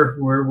we're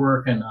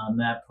working on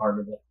that part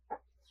of it.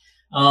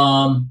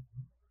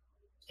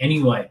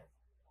 Anyway,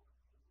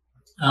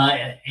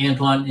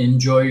 Antoine,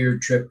 enjoy your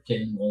trip to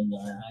England.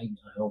 I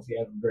hope you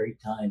have a great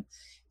time.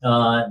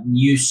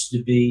 Used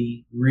to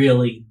be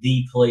really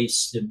the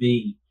place to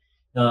be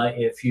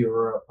if you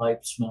were a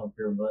pipe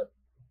smoker, but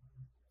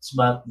it's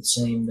about the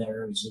same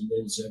there as it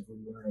is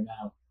everywhere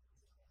now.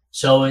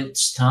 So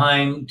it's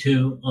time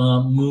to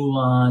move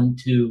on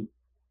to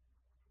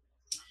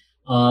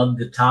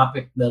the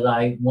topic that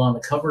I want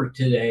to cover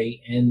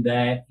today, and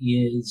that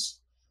is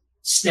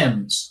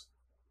stems.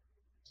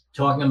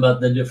 Talking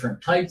about the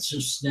different types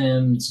of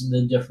stems,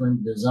 the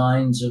different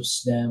designs of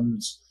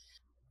stems,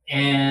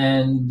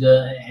 and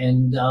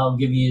I'll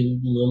give you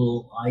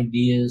little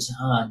ideas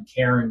on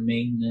care and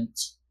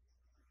maintenance.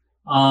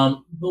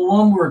 But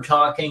when we're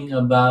talking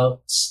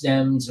about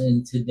stems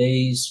in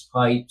today's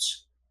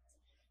pipes,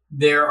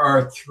 there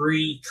are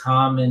 3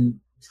 common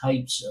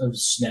types of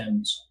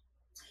stems.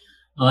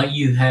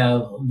 You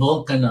have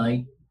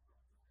vulcanite,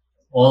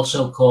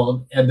 also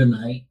called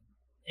ebonite,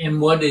 and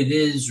what it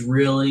is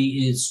really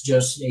is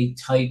just a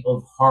type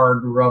of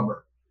hard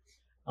rubber.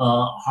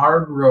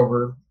 Hard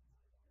rubber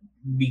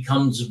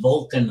becomes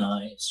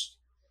vulcanized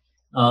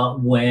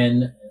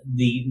when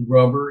the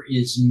rubber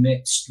is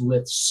mixed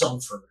with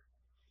sulfur,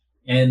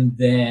 and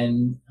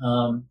then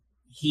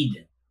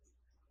heated.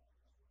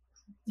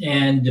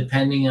 And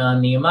depending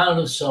on the amount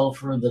of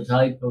sulfur, the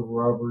type of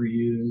rubber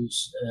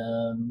used,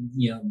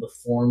 the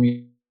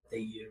formula they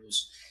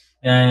use,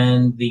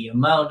 and the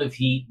amount of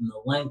heat and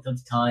the length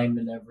of time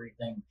and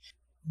everything,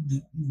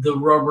 the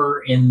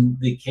rubber in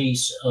the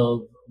case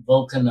of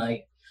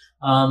vulcanite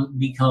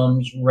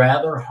becomes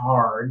rather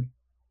hard,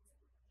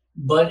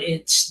 but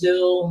it's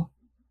still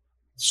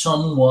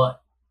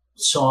somewhat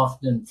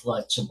soft and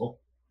flexible,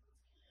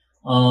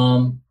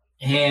 and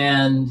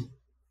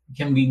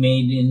can be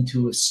made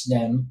into a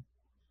stem.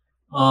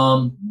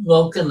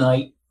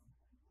 Vulcanite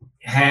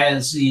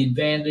has the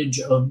advantage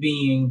of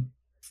being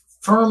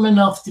firm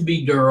enough to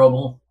be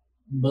durable,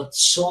 but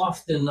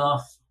soft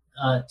enough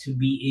to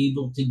be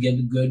able to get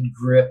a good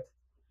grip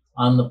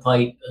on the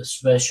pipe,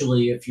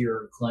 especially if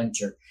you're a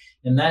clencher.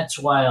 And that's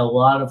why a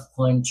lot of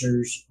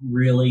clenchers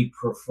really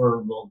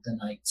prefer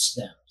vulcanite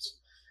stems.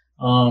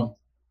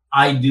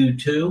 I do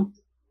too.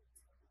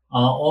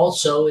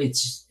 Also,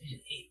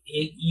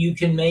 you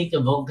can make a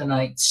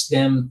vulcanite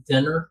stem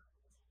thinner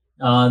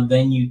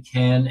than you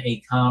can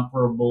a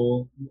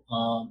comparable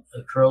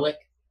acrylic.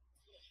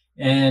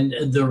 And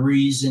the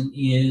reason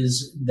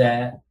is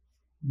that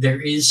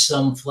there is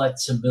some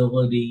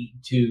flexibility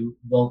to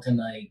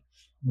vulcanite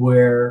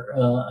where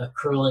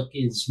acrylic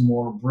is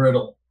more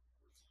brittle.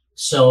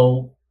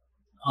 So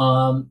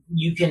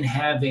you can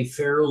have a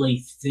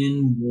fairly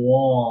thin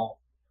wall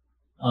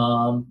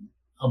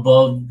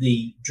above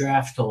the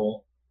draft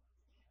hole,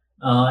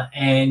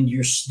 and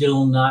you're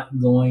still not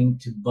going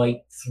to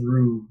bite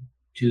through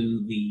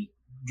to the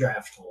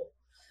draft hole.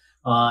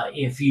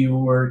 If you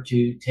were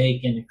to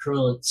take an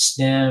acrylic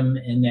stem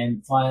and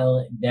then file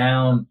it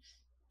down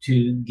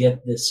to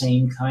get the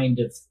same kind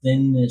of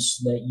thinness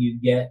that you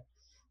get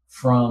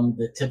from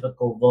the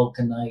typical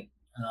vulcanite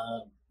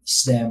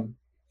stem,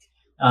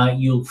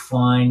 you'll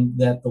find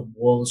that the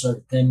walls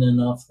are thin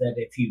enough that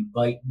if you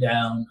bite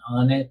down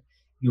on it,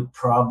 you'll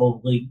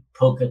probably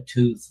poke a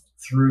tooth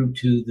through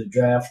to the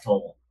draft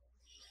hole.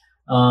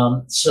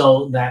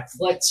 So that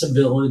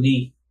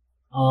flexibility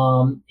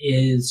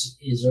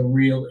is a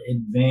real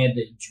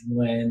advantage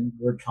when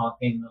we're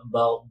talking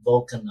about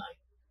vulcanite.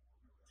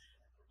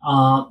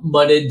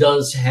 But it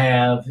does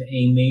have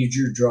a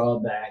major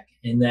drawback,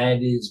 and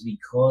that is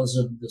because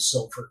of the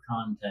sulfur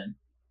content.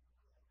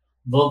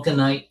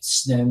 Vulcanite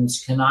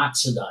stems can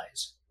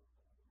oxidize.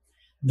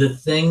 The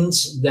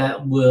things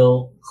that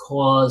will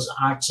cause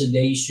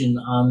oxidation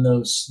on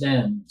those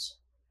stems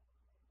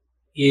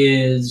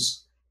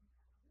is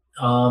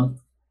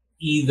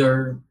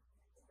either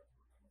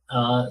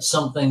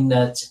something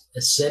that's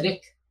acidic,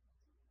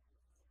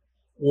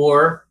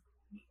 or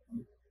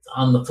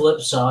on the flip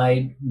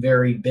side,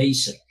 very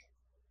basic.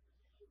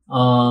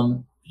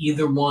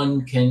 Either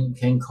one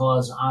can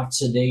cause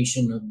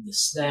oxidation of the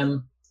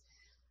stem.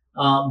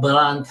 But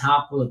on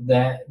top of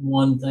that,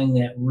 one thing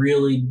that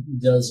really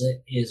does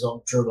it is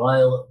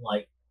ultraviolet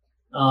light.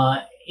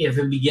 If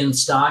it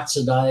begins to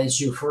oxidize,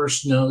 you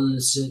first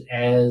notice it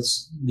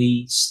as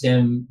the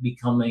stem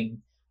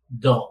becoming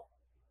dull.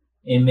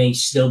 It may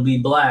still be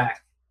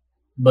black,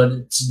 but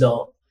it's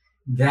dull.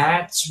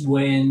 That's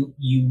when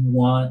you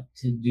want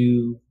to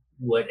do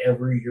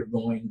whatever you're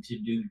going to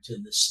do to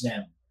the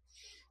stem.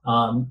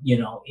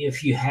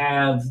 If you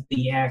have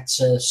the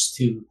access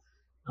to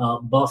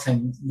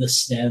buffing the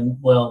stem,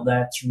 well,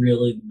 that's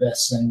really the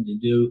best thing to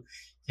do.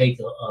 Take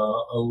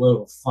a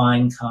little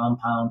fine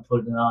compound,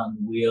 put it on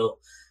the wheel,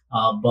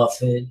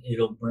 buff it.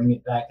 It'll bring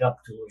it back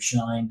up to a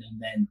shine.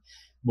 And then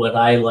what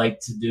I like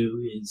to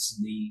do is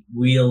the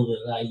wheel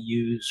that I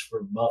use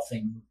for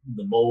buffing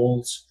the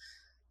bowls,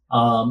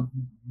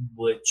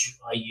 which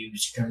I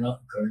use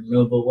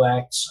carnauba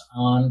wax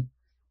on.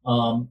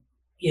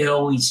 It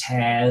always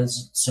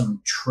has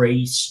some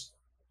trace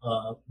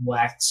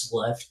wax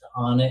left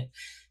on it.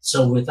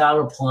 So without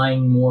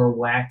applying more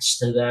wax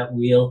to that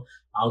wheel,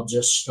 I'll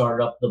just start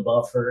up the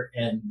buffer,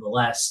 and the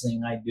last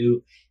thing I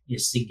do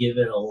is to give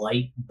it a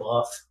light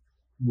buff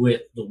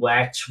with the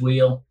wax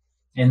wheel,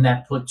 and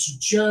that puts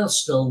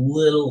just a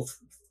little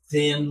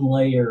thin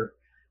layer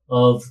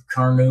of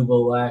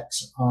carnauba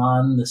wax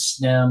on the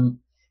stem,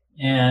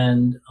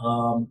 and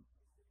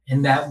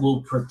that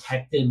will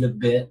protect it a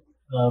bit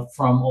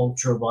from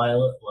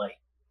ultraviolet light.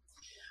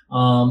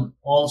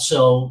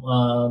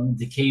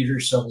 Decatur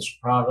sells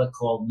a product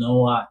called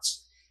Noox,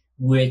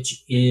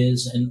 which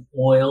is an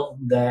oil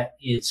that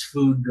is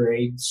food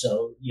grade,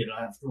 so you don't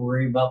have to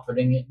worry about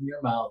putting it in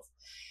your mouth.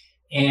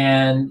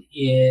 And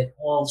it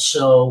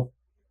also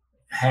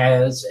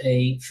has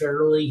a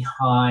fairly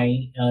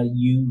high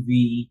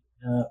UV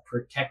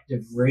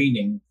protective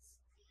rating.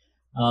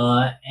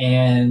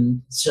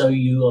 And so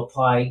you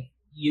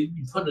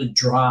put a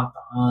drop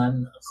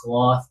on a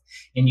cloth,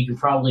 and you can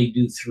probably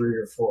do 3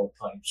 or 4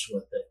 pipes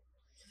with it.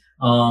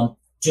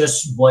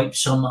 Just wipe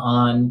some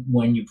on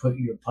when you put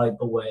your pipe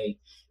away,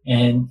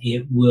 and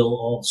it will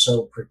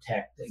also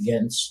protect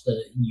against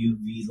the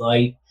UV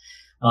light.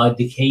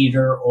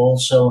 Decatur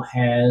also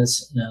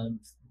has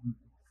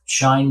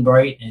Shine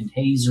Bright and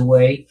Haze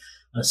Away,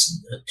 a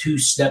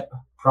 2-step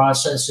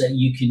process that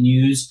you can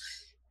use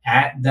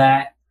at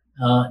that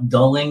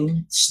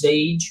dulling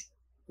stage,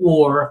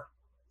 or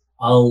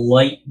a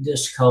light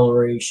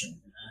discoloration.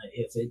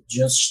 If it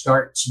just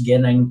starts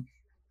getting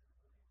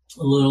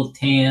a little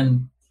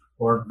tan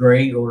or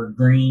gray or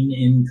green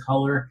in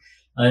color,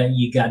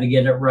 you got to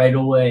get it right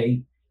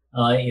away.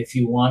 If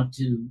you want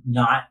to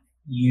not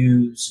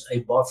use a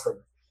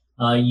buffer,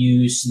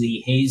 use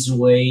the haze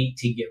away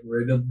to get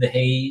rid of the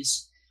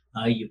haze.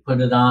 You put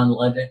it on,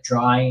 let it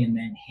dry, and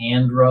then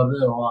hand rub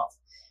it off.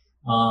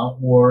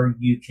 Or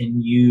you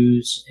can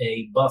use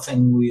a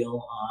buffing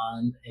wheel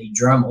on a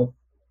Dremel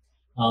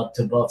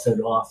to buff it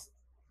off.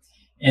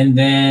 And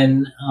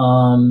then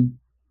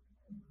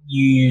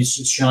you use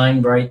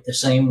Shine Bright the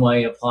same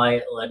way, apply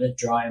it, let it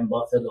dry, and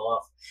buff it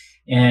off.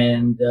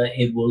 And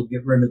it will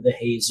get rid of the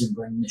haze and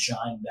bring the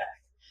shine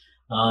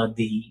back.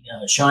 The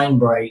Shine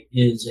Bright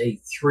is a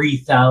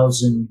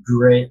 3000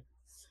 grit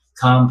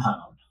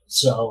compound.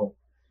 So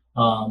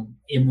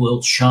it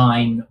will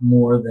shine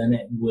more than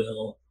it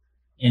will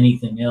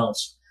anything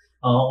else.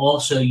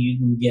 Also, you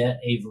can get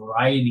a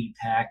variety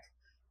pack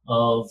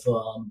of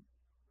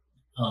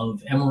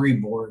emery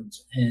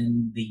boards,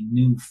 and the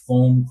new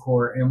foam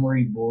core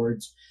emery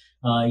boards,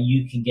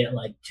 you can get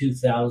like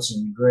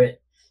 2000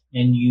 grit,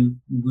 and you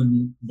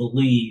wouldn't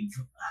believe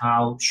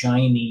how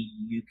shiny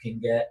you can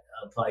get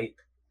a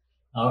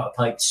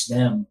pipe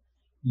stem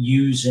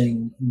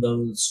using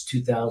those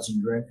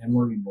 2000 grit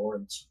emery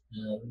boards.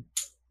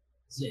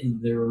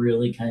 They're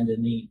really kind of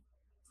neat.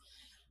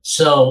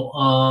 So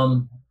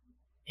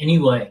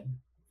anyway,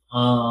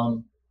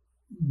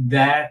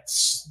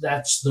 that's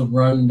the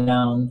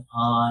rundown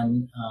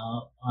on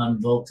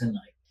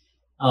Vulcanite.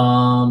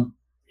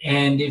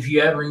 And if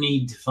you ever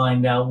need to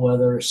find out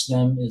whether a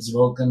stem is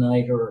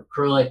Vulcanite or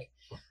acrylic,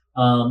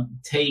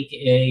 take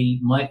a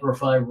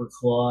microfiber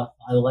cloth.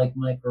 I like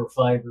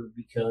microfiber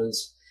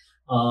because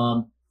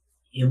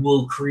it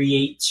will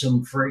create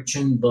some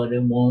friction, but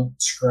it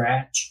won't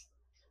scratch.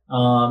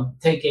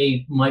 Take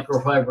a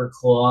microfiber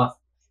cloth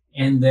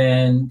and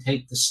then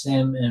take the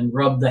stem and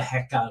rub the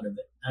heck out of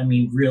it. I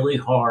mean, really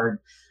hard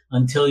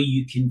until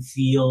you can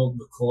feel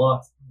the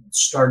cloth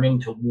starting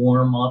to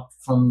warm up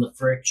from the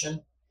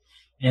friction.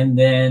 And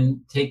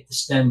then take the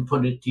stem,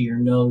 put it to your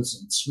nose,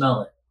 and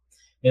smell it.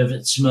 If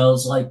it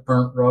smells like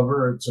burnt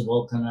rubber, it's a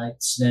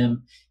Vulcanite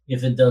stem.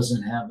 If it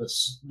doesn't have a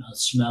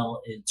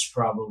smell, it's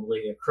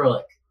probably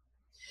acrylic.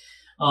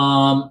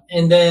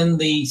 And then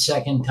the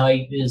second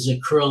type is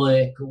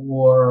acrylic,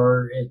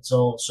 or it's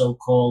also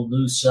called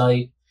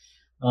lucite.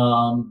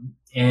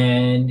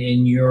 And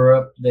in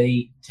Europe,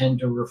 they tend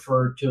to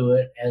refer to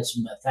it as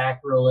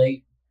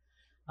methacrylate.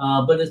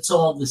 But it's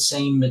all the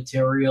same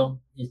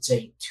material. It's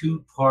a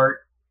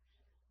two-part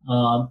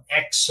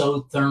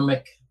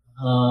exothermic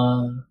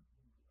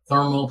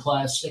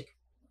thermoplastic.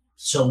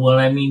 So what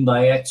I mean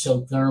by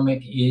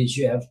exothermic is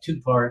you have two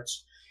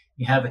parts.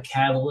 You have a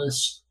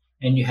catalyst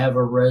and you have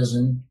a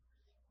resin,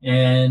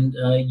 and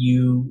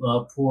you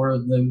pour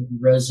the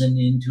resin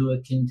into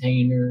a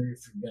container.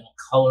 If you're going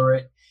to color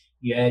it,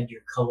 you add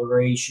your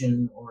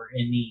coloration or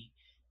any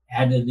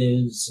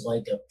additives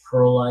like a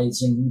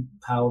pearlizing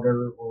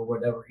powder or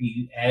whatever.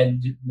 You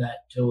add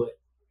that to it.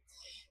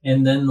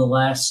 And then the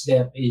last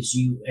step is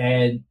you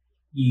add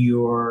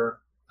your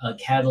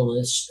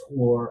catalyst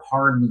or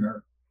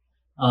hardener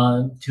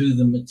to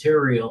the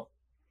material,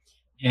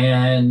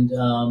 and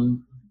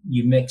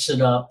you mix it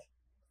up,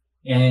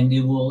 and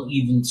it will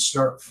even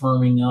start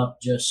firming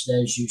up just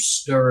as you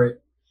stir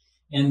it.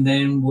 And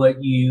then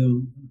what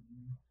you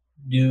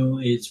do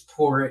is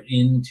pour it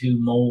into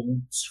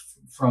molds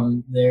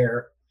from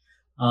there,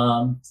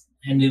 and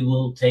it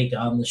will take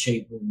on the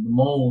shape of the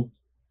mold.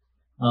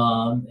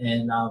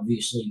 And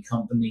obviously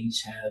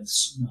companies have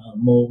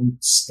mold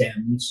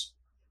stems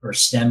or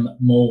stem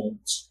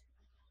molds,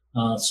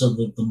 so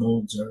that the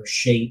molds are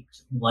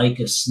shaped like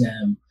a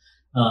stem.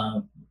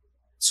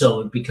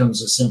 So it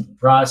becomes a simple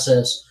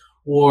process.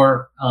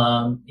 Or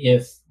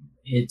if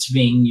it's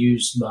being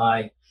used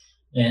by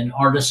an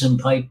artisan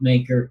pipe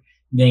maker,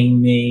 they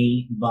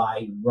may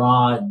buy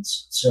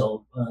rods.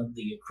 So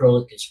the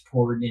acrylic is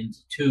poured into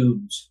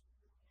tubes.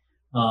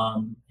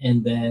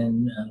 And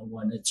then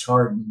when it's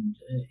hardened,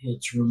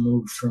 it's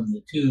removed from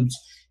the tubes,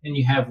 and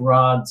you have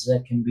rods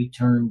that can be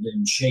turned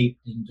and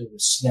shaped into a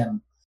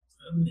stem.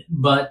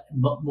 But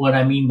what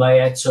I mean by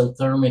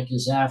exothermic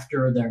is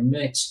after they're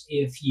mixed,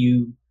 if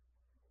you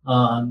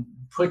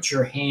put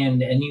your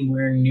hand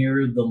anywhere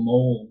near the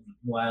mold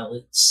while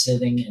it's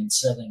sitting and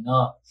setting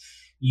up,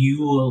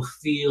 you will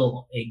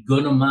feel a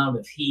good amount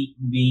of heat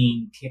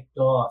being kicked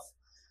off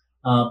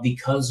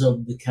because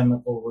of the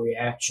chemical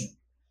reaction.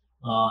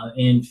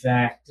 In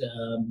fact,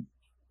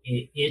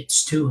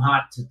 it's too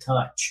hot to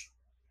touch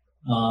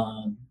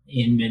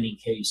in many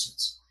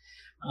cases.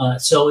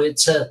 So it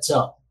sets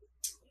up.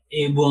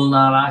 It will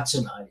not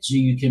oxidize.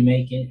 You can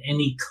make it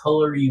any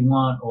color you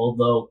want,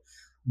 although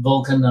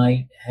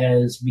Vulcanite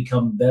has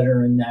become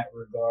better in that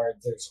regard.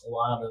 There's a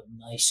lot of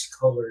nice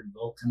colored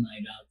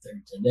Vulcanite out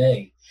there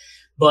today.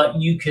 But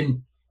you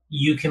can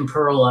You can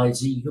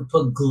pearlize it. You can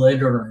put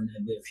glitter in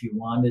it if you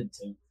wanted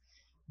to.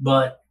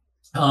 But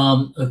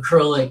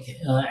acrylic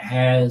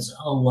has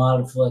a lot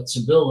of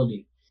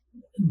flexibility.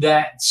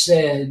 That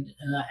said,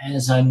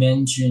 as I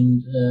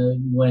mentioned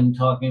when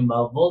talking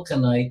about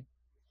vulcanite,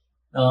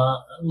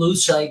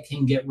 lucite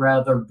can get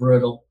rather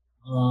brittle.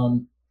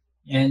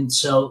 And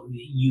so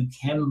you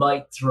can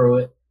bite through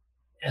it.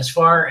 As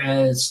far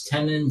as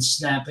tenon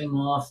snapping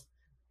off,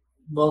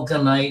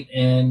 vulcanite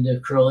and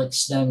acrylic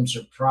stems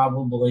are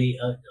probably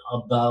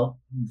about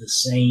the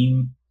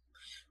same.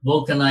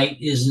 Vulcanite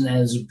isn't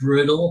as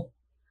brittle,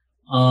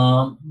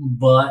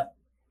 but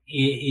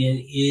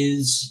it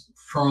is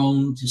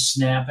prone to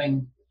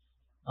snapping.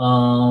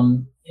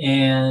 And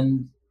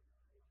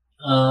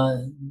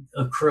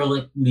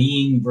acrylic,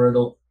 being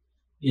brittle,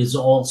 is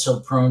also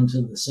prone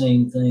to the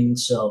same thing.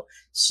 So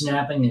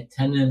snapping a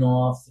tenon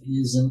off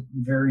isn't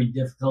very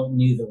difficult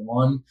in either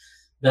one.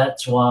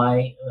 That's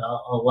why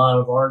a lot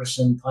of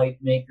artisan pipe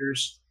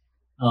makers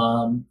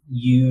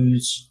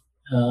use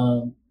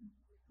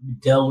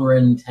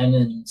Delrin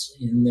tenons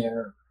in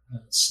their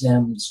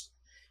stems.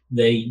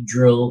 They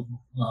drill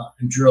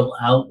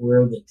out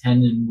where the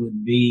tenon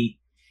would be,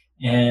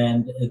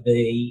 and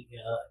they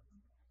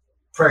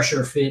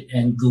pressure fit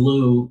and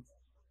glue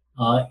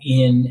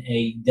in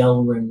a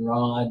Delrin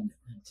rod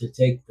to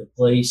take the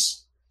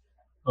place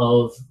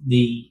of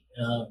the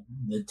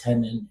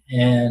tenon.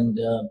 And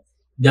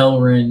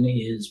Delrin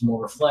is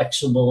more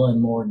flexible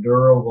and more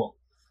durable,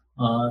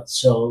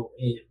 so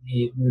it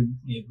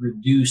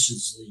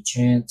reduces the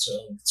chance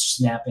of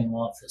snapping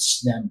off a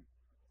stem.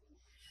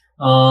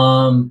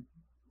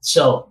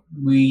 So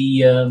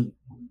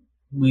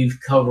we've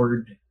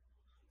covered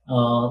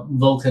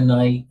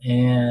vulcanite,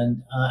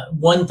 and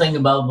one thing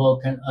about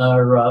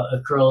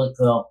acrylic,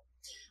 though,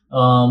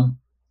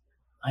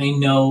 I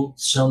know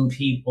some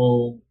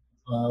people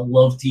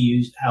love to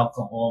use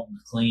alcohol to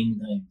clean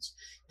things.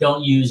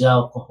 Don't use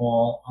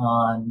alcohol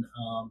on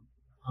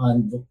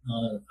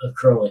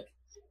acrylic.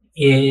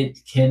 It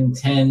can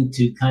tend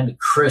to kind of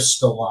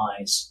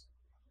crystallize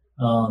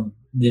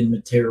the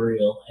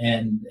material,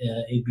 and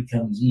it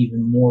becomes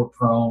even more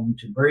prone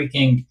to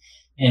breaking,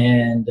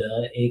 and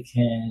it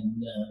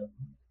can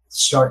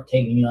start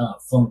taking on a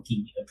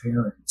funky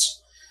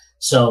appearance.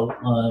 So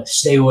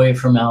stay away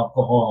from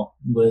alcohol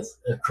with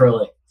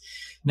acrylic.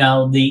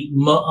 Now, the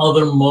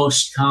other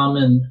most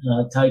common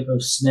type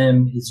of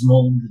stem is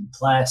molded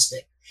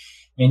plastic,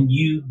 and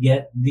you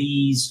get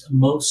these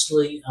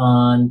mostly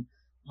on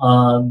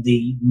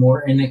the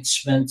more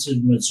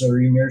inexpensive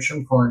Missouri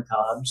Meerschaum corn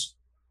cobs,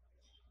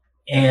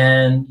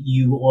 and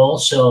you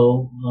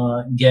also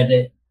get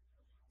it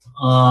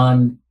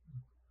on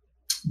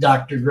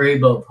Dr.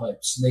 Grabow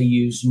pipes. They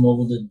use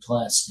molded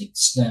plastic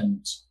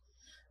stems.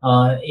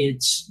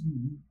 It's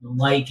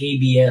like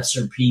ABS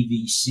or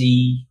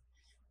PVC.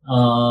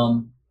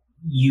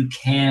 You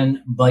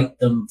can bite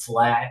them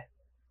flat.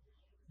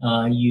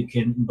 You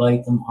can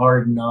bite them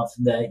hard enough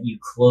that you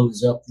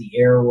close up the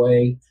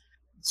airway.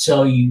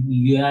 So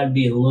you got to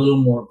be a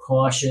little more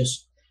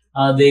cautious.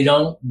 They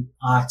don't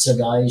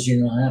oxidize.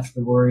 You don't have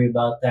to worry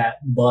about that,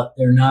 but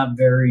they're not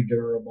very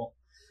durable.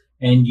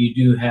 And you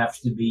do have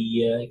to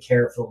be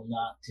careful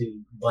not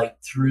to bite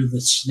through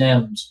the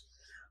stems,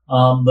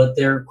 but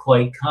they're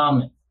quite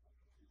common.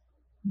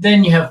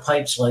 Then you have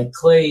pipes like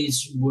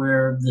clays,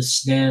 where the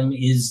stem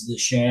is the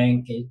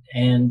shank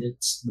and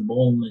it's the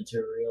bowl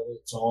material.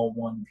 It's all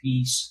one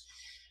piece.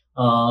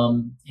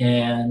 McQueen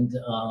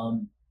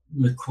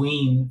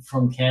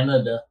from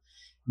Canada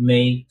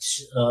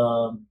makes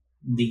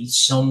the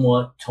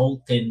somewhat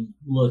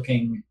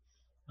Tolkien-looking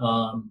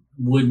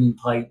wooden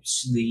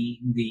pipes, the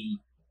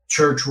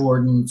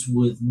churchwardens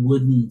with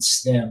wooden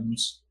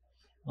stems.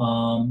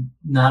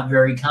 Not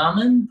very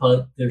common,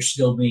 but they're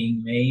still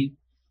being made.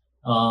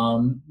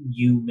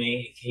 You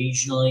may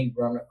occasionally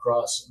run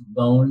across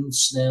bone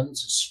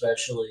stems,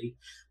 especially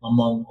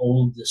among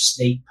old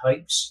estate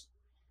pipes.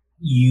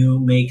 You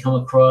may come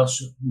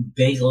across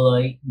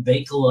Bakelite.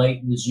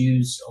 Bakelite was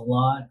used a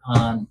lot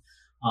on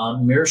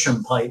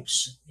Meerschaum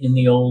pipes in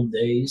the old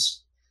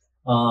days.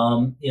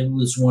 It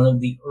was one of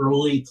the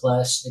early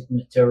plastic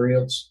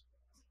materials.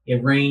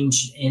 It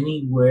ranged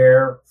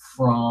anywhere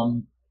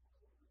from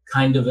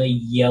kind of a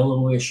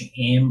yellowish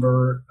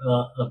amber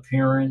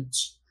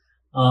appearance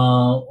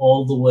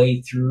all the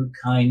way through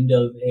kind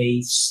of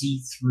a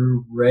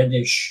see-through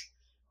reddish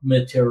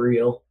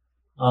material,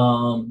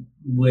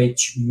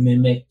 which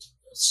mimicked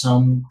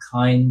some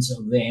kinds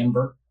of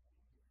amber.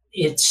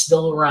 It's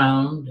still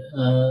around.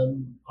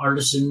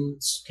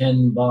 Artisans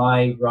can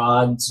buy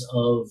rods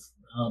of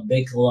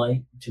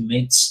Bakelite to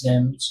make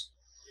stems,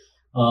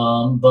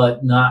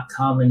 but not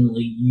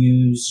commonly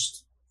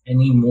used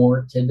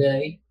anymore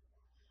today.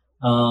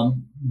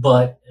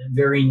 But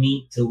very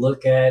neat to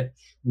look at.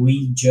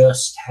 We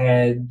just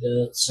had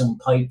some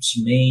pipes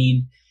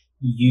made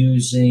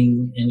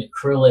using an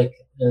acrylic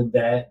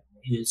that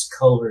is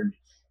colored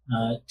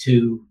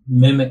to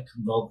mimic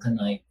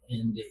vulcanite,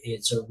 and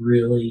it's a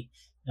really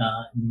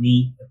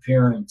neat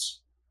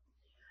appearance.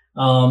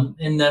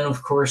 And then,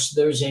 of course,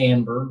 there's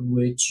amber,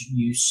 which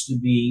used to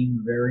be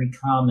very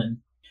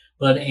common,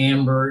 but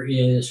amber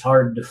is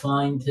hard to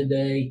find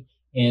today.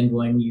 And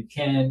when you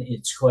can,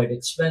 it's quite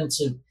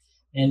expensive,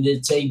 and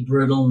it's a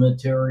brittle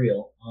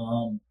material.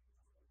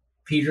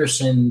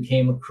 Peterson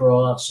came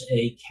across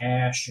a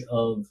cache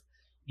of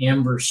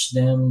amber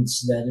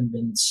stems that had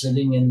been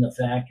sitting in the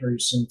factory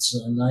since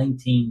the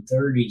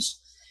 1930s,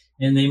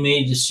 and they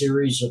made a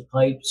series of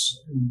pipes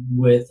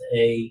with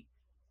a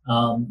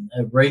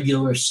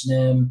regular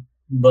stem,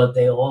 but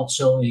they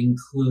also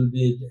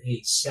included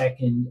a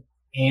second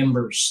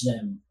amber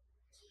stem.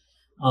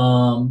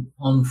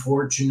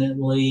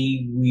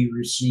 Unfortunately, we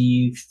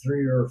received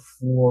 3 or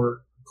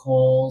 4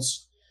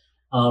 calls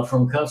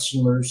from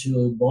customers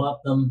who had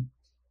bought them,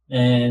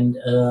 and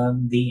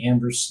the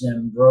amber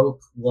stem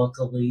broke.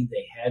 Luckily,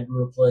 they had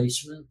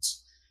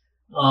replacements,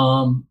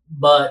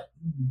 but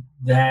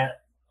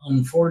that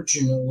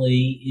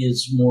unfortunately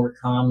is more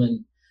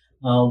common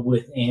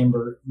with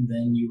amber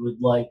than you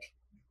would like.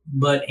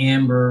 But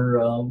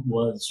amber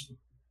was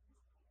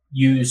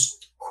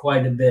used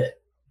quite a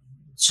bit.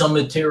 Some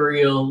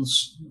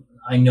materials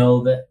I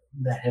know that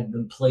have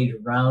been played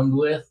around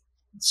with.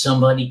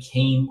 Somebody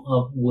came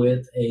up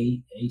with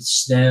a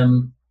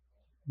stem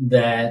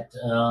that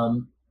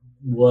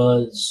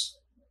was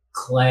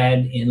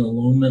clad in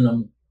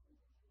aluminum,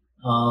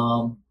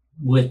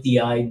 with the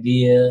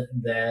idea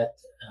that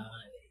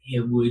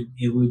it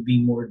would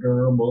be more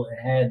durable. It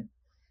had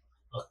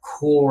a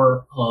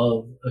core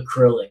of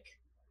acrylic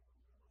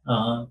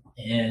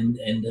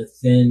and a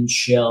thin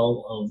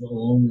shell of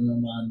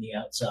aluminum on the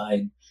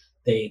outside.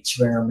 They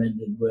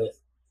experimented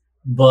with,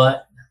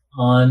 but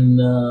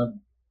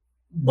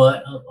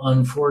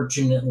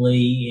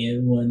unfortunately,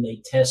 when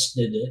they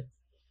tested it,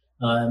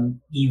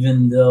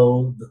 even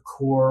though the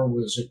core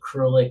was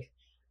acrylic,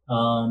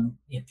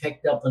 it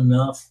picked up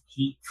enough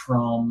heat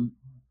from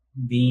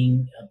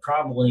being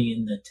probably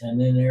in the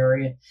tenon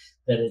area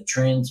that it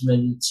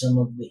transmitted some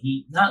of the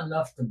heat, not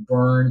enough to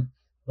burn,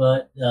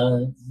 but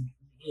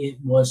it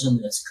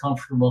wasn't as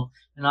comfortable.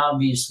 And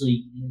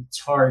obviously, it's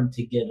hard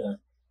to get a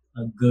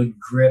good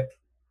grip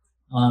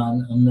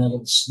on a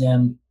metal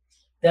stem.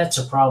 That's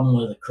a problem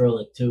with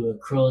acrylic too.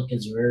 Acrylic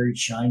is very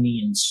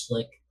shiny and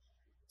slick,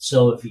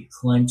 so if you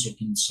clench, it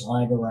can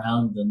slide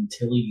around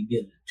until you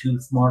get a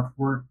tooth mark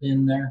worked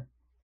in there.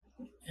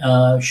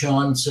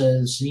 Sean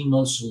says he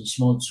mostly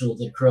smokes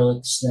with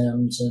acrylic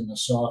stems and a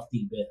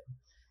softy bit,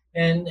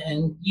 and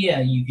yeah,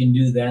 you can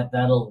do that.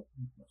 That'll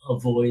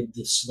avoid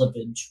the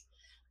slippage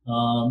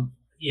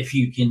if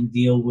you can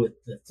deal with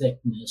the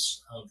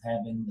thickness of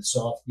having the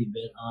softy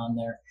bit on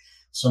there.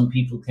 Some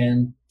people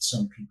can,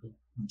 some people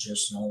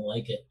just don't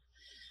like it.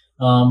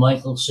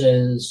 Michael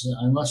says,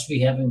 I must be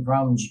having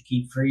problems. You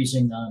keep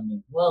freezing on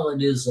me. Well,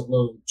 it is a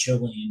little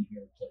chilly in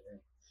here today.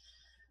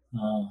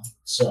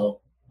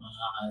 So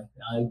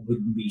I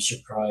wouldn't be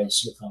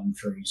surprised if I'm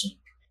freezing.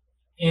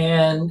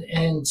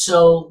 And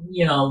so,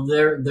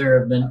 there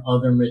have been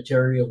other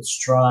materials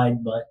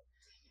tried, but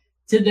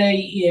today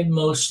it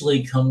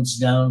mostly comes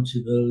down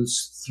to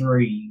those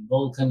 3: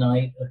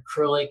 vulcanite,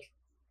 acrylic,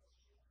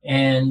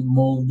 and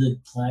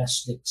molded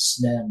plastic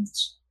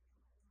stems.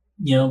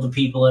 The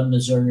people at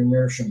Missouri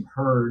Meerschaum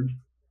heard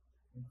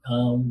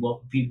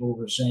what people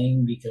were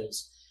saying,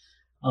 because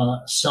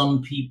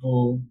some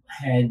people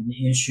had an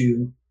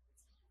issue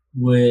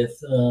with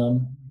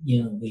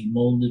the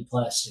molded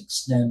plastic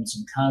stems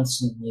and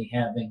constantly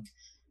having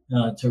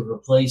to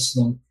replace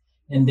them,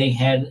 and they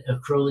had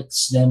acrylic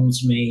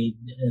stems made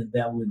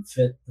that would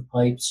fit the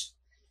pipes,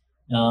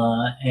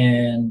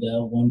 and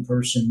one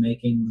person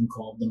making them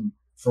called them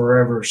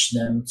forever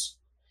stems,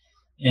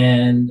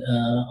 and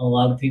a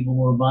lot of people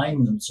were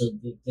buying them so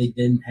that they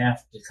didn't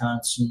have to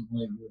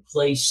constantly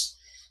replace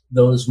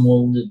those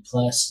molded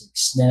plastic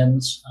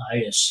stems. I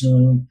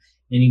assume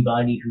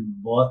anybody who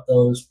bought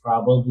those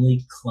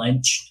probably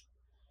clenched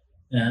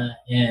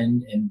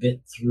and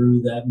bit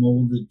through that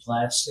molded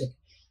plastic.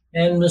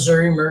 And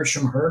Missouri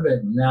Meerschaum heard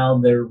it, and now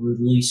they're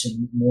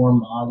releasing more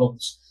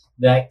models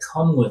that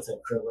come with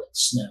acrylic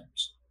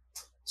stems.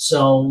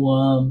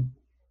 So,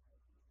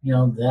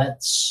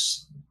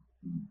 that's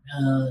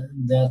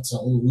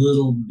a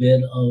little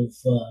bit of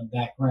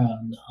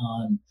background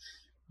on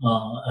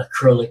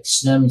acrylic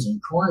stems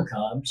and corn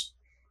cobs.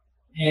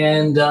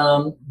 And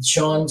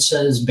Sean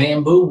says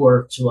bamboo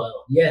works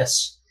well.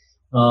 Yes,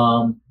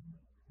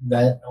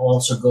 that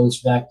also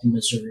goes back to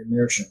Missouri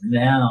Meerschaum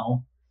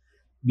now,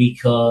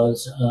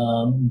 because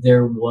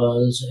there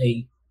was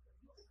a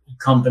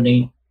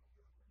company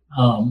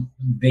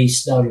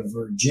based out of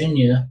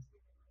Virginia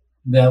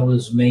that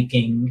was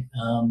making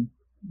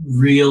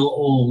real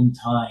old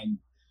time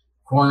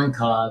corn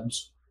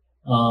cobs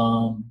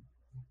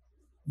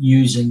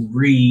using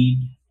reed,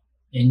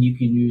 and you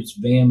can use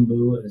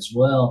bamboo as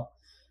well.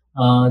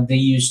 They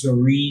used a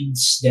reed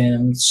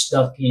stem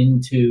stuck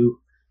into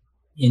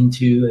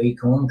a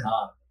corn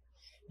cob,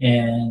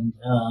 and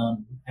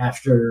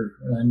after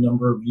a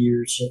number of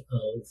years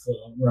of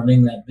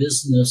running that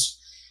business,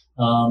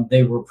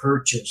 They were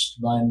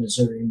purchased by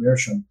Missouri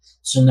Meerschaum.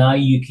 So now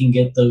you can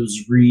get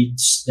those reed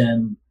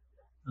stem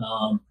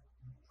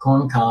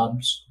corn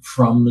cobs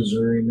from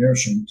Missouri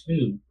Meerschaum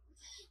too.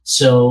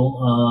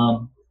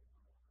 So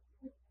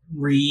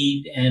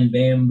reed and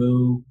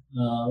bamboo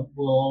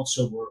will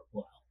also work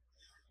well.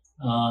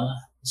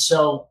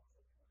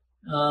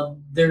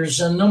 There's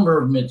a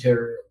number of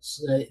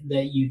materials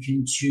that you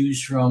can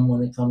choose from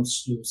when it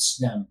comes to a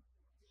stem.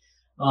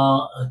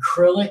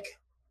 Acrylic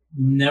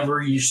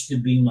never used to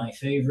be my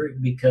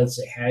favorite because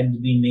it had to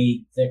be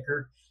made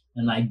thicker,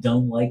 and I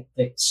don't like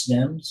thick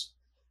stems.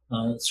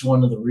 It's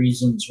one of the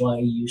reasons why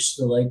I used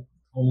to like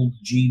old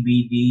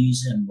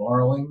GBDs and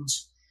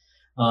Barlings,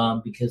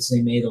 because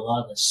they made a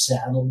lot of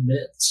saddle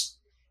bits.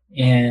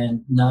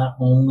 And not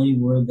only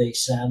were they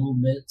saddle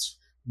bits,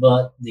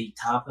 but the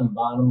top and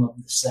bottom of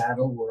the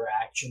saddle were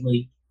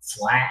actually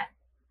flat,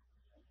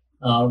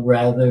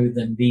 rather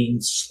than being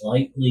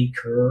slightly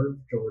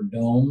curved or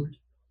domed.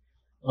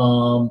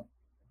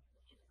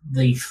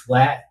 The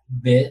flat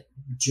bit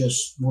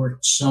just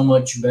worked so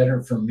much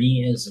better for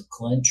me as a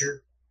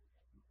clencher,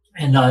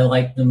 and I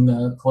like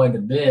them quite a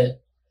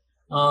bit.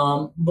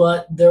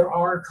 But there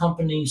are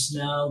companies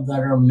now that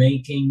are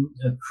making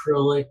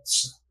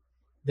acrylics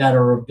that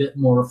are a bit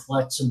more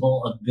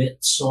flexible, a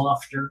bit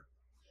softer,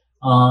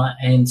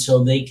 and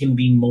so they can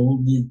be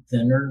molded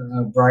thinner.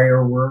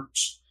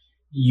 Briarworks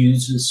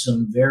uses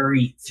some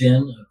very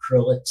thin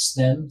acrylic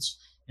stems,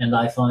 and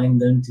I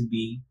find them to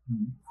be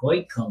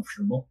quite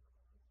comfortable.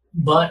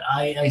 But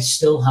I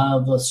still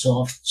have a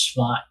soft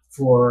spot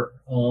for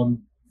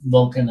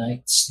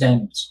vulcanite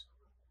stems.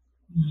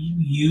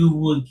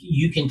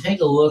 You can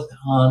take a look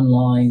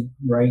online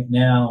right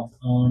now.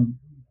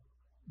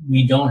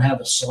 We don't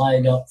have a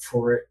slide up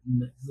for it.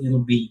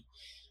 It'll be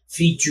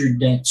featured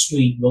next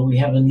week, but we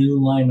have a new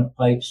line of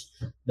pipes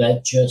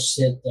that just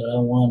hit that I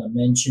want to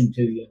mention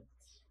to you,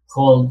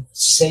 called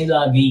C'est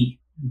la vie,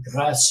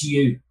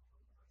 Gracieux.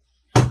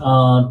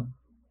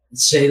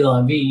 C'est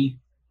la vie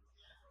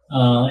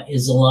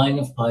is a line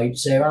of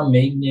pipes. They are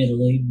made in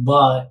Italy,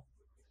 but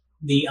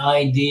the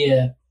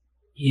idea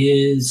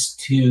is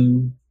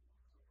to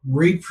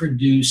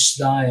reproduce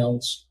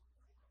styles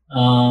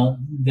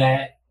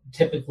that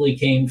typically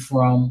came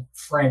from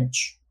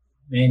French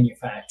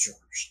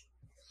manufacturers,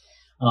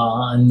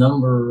 a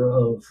number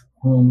of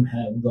whom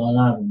have gone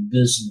out of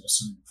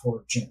business,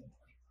 unfortunately.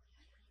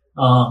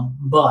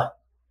 But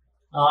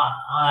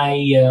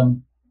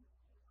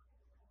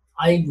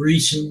I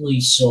recently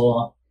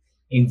saw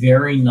a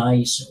very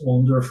nice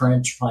older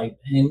French pipe,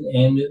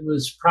 and it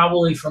was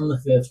probably from the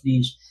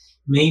 50s,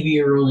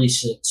 maybe early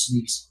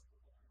 60s.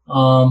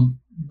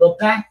 But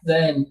back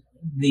then,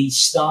 the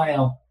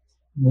style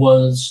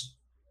was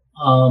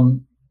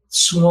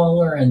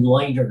smaller and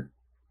lighter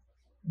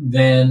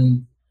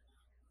than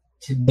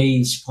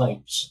today's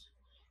pipes.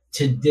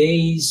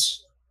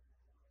 Today's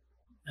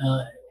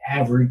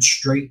average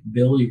straight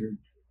billiard,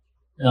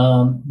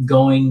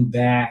 going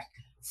back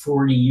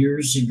 40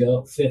 years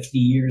ago, 50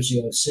 years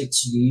ago,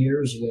 60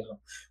 years ago,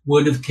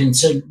 would have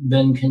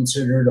been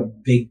considered a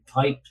big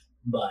pipe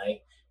by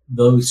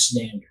those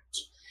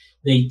standards.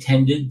 They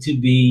tended to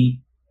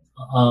be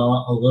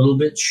a little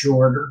bit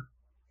shorter.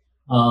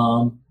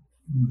 The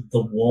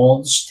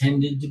walls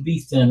tended to be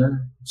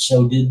thinner,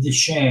 so did the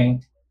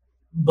shank,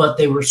 but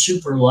they were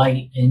super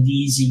light and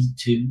easy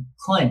to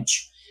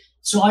clench.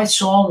 So I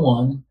saw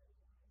one,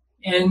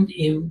 and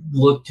it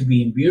looked to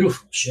be in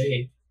beautiful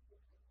shape,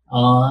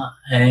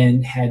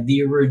 and had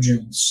the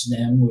original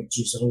stem, which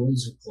is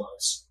always a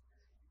plus.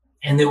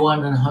 And they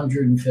wanted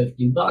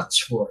 $150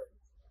 for it.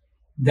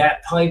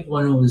 That pipe,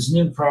 when it was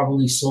new,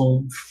 probably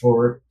sold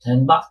for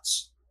 $10.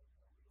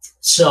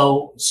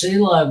 So C'est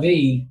la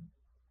vie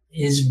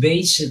is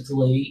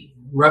basically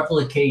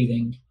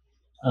replicating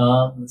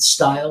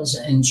styles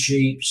and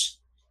shapes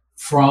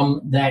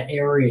from that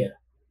area.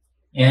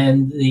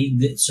 And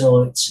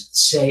so it's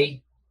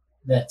say,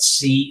 that's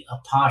C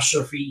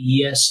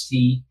apostrophe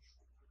EST,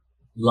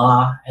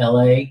 La,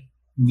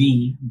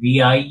 L-A-V,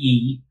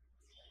 V-I-E.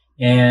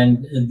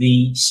 And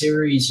the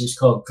series is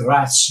called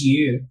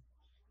Gracieux,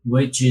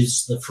 which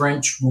is the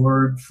French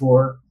word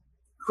for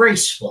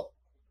graceful,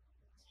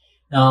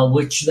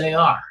 which they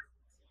are.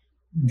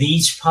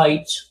 These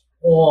pipes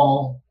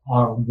all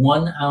are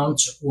 1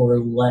 ounce or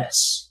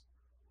less.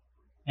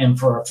 And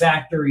for a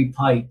factory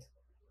pipe,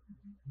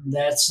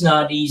 that's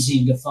not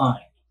easy to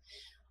find.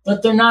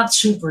 But they're not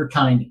super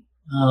tiny.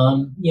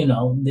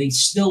 They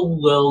still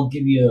will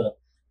give you a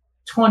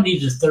 20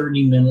 to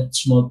 30 minute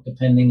smoke,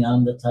 depending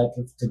on the type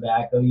of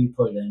tobacco you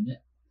put in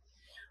it.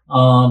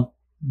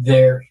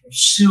 They're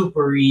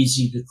super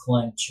easy to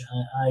clench.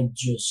 I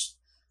just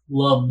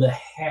love the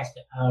heck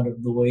out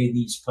of the way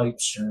these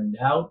pipes turned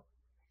out.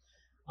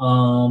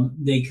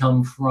 They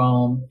come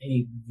from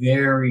a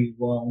very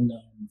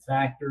well-known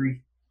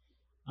factory.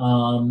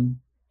 And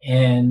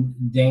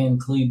Dan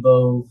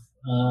Klebov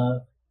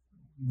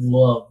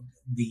loved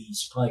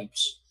these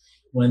pipes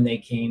when they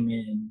came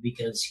in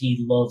because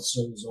he loves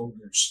those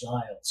older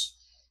styles.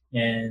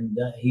 And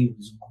he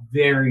was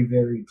very,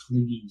 very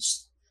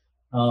pleased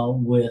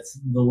with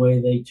the way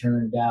they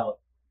turned out.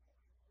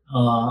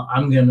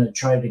 I'm going to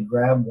try to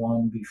grab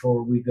one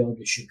before we go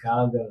to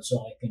Chicago so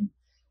I can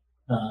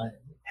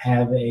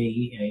have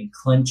a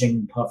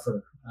clenching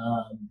puffer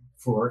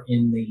for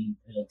in the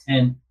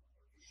tent.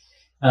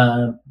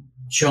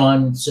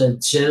 Sean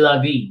said, "C'est la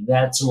vie.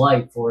 That's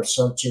life, or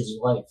such is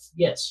life."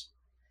 Yes,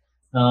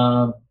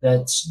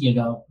 that's,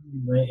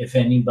 if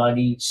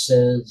anybody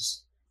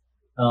says,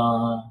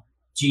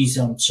 "Geez,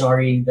 I'm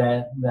sorry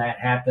that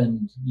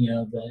happened,"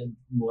 that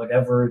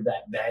whatever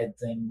that bad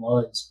thing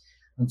was,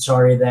 I'm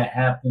sorry that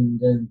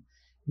happened, and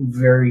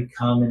very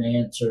common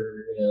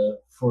answer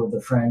for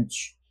the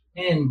French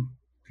and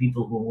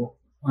people who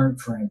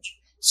aren't French,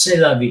 "C'est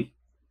la vie,"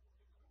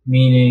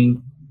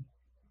 meaning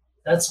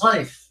that's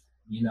life.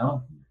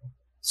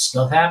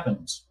 Stuff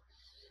happens.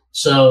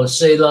 So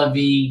 "c'est la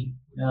vie"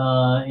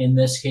 in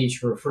this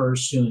case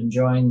refers to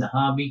enjoying the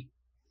hobby.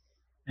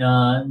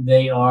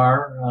 They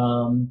are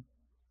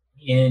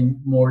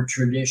in more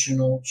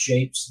traditional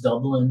shapes,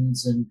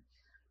 doublins and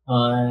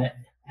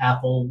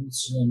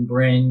apples and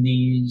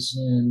brandies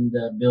and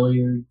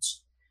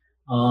billiards.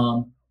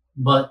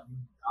 But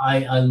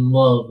I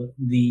love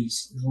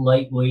these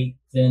lightweight,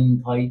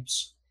 thin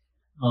pipes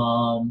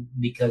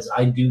because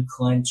I do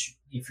clench.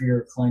 If you're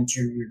a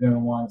clencher, you're going to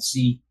want to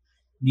see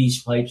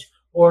these pipes.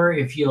 Or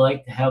if you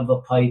like to have a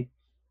pipe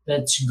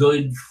that's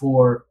good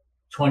for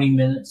 20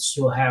 minutes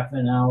to a half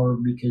an hour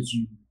because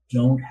you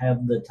don't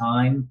have the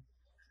time,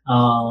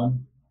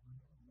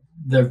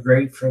 they're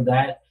great for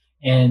that.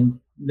 And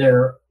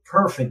they're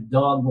perfect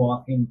dog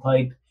walking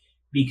pipe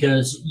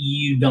because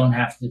you don't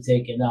have to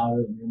take it out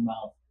of your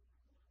mouth.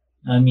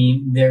 I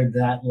mean, they're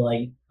that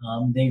light.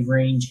 They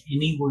range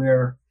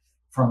anywhere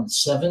from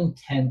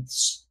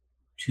 7/10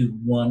 to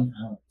 1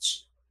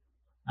 ounce.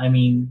 I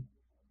mean,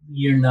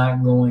 you're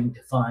not going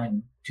to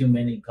find too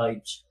many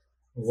pipes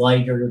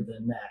lighter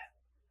than that.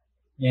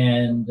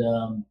 And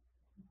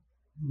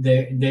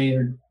they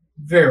are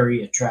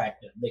very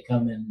attractive. They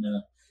come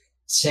in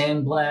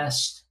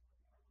Sandblast.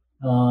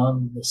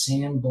 The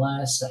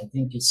Sandblast, I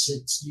think, is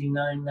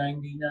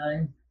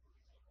 $69.99,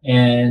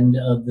 and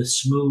the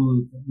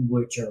Smooth,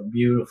 which are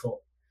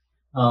beautiful,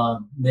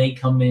 they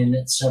come in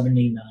at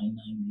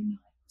 $79.99.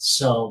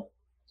 So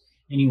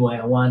anyway,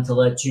 I wanted to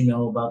let you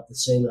know about the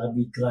C'est la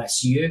vie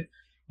Glacieux,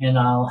 and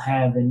I'll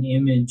have an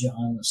image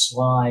on the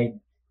slide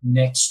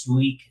next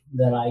week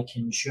that I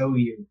can show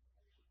you.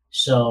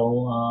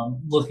 So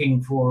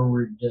looking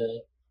forward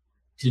to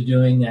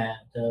doing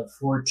that.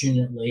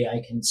 Fortunately,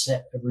 I can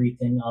set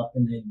everything up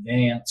in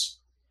advance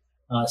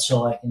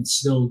so I can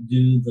still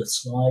do the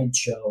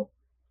slideshow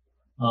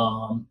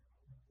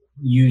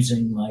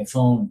using my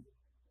phone.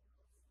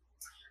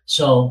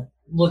 So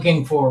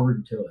looking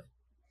forward to it.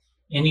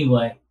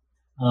 Anyway,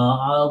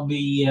 I'll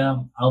be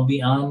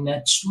on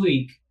next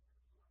week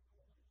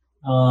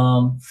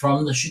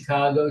from the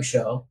Chicago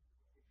show.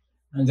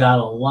 I got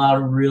a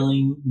lot of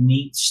really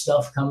neat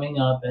stuff coming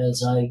up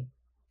as I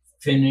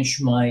finish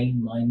my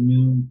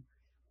new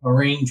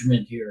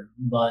arrangement here,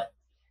 but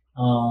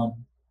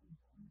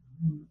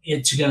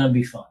it's going to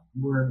be fun.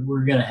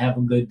 We're going to have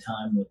a good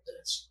time with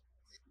this.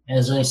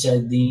 As I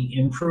said, the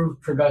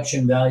improved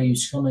production value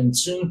is coming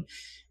soon.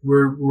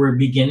 We're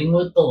beginning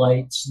with the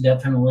lights.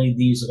 Definitely,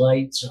 these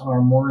lights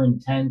are more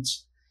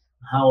intense.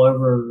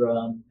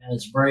 However,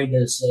 as bright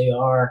as they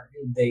are,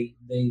 they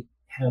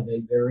have a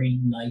very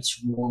nice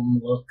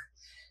warm look.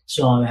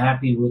 So I'm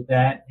happy with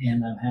that,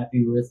 and I'm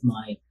happy with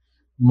my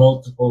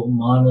multiple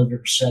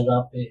monitor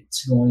setup.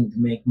 It's going to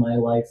make my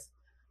life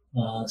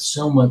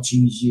so much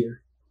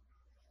easier.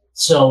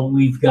 So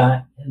we've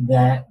got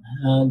that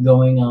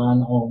going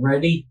on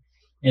already,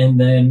 and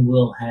then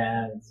we'll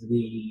have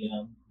the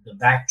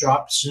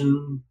backdrop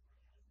soon.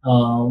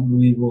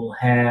 We will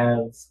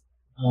have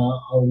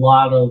a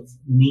lot of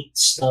neat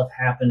stuff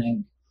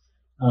happening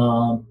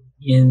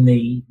in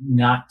the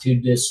not too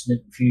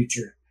distant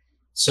future.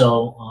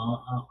 So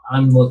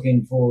I'm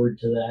looking forward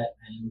to that,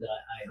 and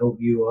I hope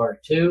you are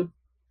too.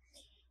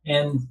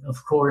 And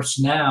of course,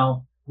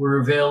 now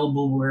we're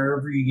available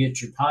wherever you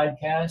get your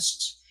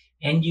podcasts,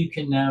 and you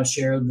can now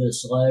share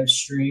this live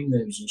stream.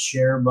 There's a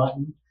share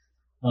button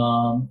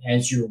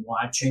as you're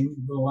watching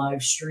the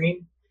live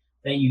stream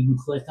that you can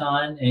click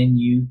on, and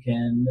you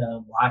can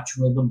watch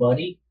with a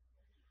buddy.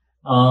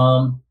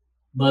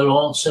 But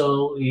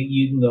also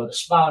you can go to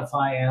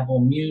Spotify, Apple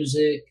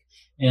Music,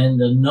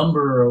 and a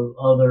number of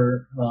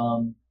other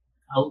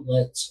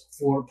outlets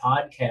for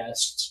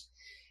podcasts.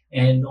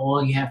 And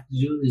all you have to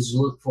do is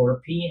look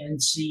for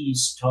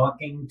PNC's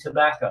Talking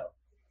Tobacco.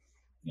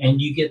 And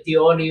you get the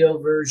audio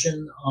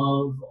version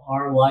of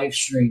our live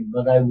stream,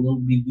 but I will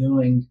be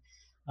doing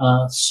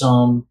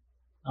some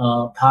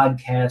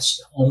podcast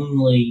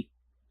only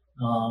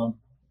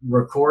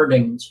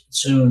recordings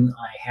soon.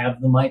 I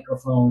have the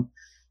microphone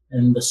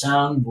and the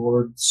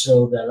soundboard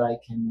so that I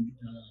can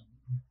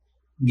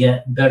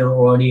get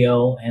better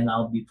audio, and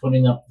I'll be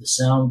putting up the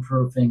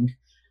soundproofing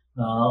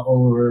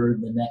over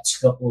the next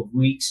couple of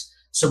weeks.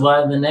 So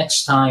by the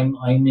next time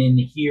I'm in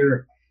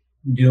here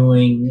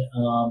doing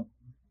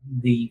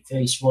the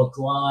Facebook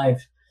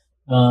Live,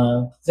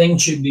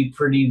 things should be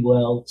pretty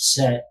well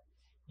set,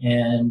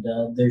 and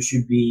there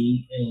should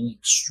be an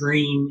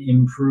extreme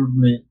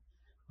improvement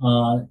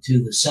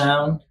to the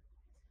sound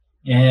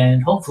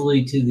and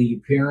hopefully to the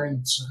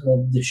appearance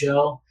of the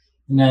show.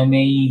 And I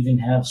may even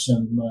have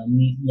some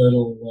neat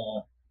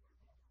little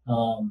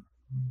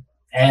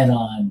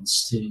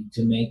add-ons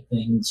to make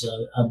things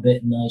a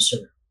bit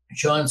nicer.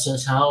 Sean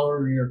says, how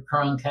are your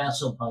Crown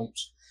Castle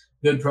pipes?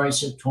 Good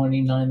price at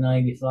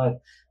 $29.95.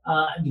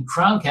 The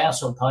Crown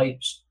Castle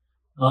pipes,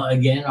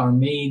 again, are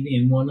made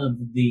in one of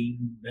the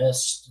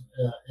best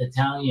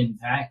Italian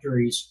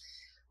factories.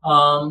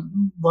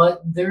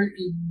 But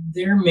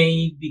they're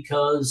made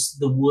because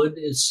the wood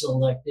is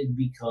selected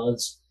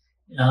because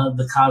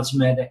the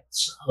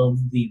cosmetics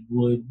of the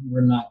wood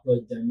were not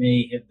good. There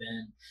may have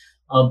been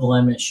a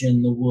blemish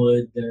in the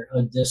wood,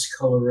 a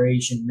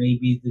discoloration.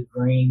 Maybe the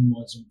grain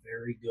wasn't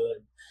very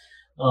good.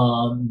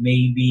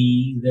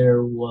 Maybe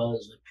there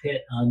was a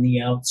pit on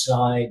the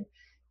outside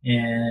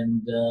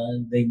and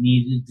they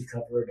needed to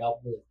cover it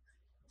up with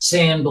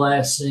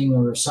sandblasting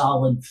or a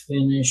solid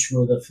finish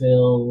with a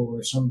fill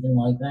or something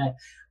like that.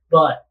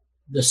 But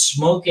the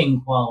smoking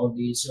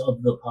qualities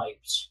of the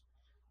pipes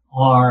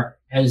are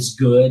as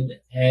good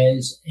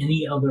as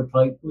any other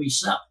pipe we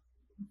sell.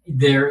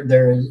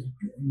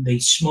 They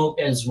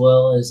smoke as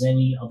well as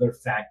any other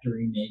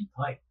factory-made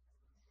pipe.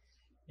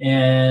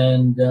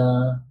 And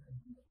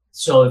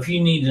so if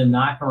you need a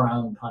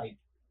knockaround pipe,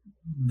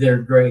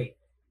 they're great.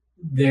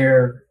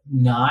 They're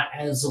not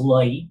as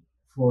light,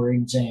 for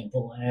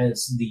example,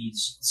 as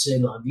these C'est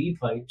La Vie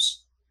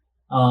pipes,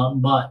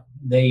 but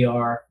they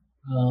are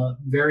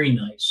very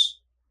nice.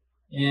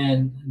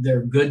 And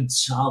they're good,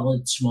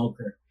 solid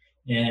smoker.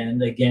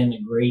 And again,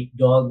 a great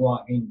dog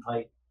walking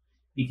pipe,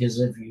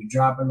 because if you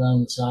drop it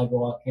on the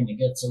sidewalk and it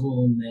gets a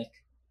little nick,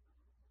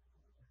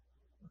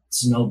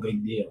 it's no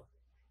big deal.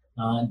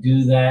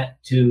 Do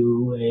that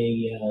to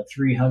a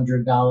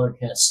 $300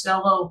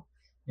 Castello,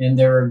 and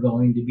there are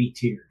going to be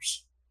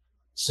tears.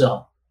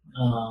 So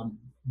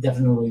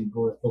definitely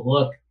worth a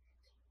look.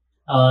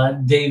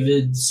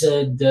 David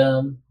said,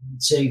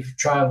 safe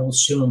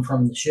travels to and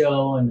from the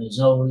show, and as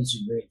always,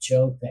 a great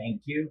show.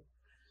 Thank you.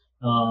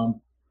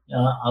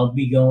 I'll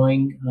be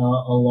going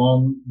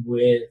along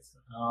with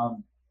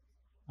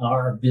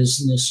our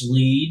business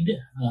lead,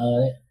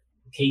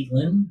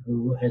 Caitlin,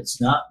 who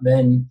has not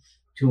been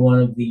to one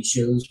of these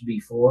shows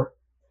before.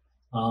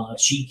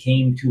 She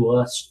came to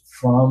us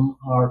from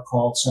our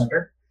call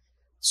center,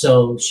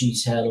 so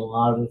she's had a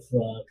lot of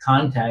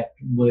contact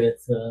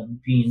with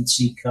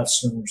PNC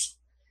customers.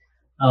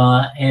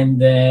 And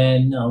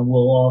then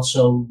we'll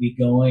also be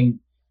going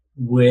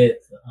with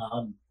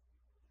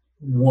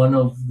one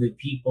of the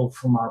people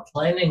from our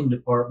planning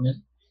department,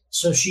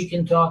 so she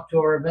can talk to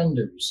our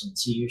vendors and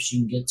see if she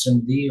can get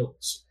some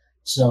deals.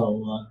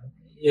 So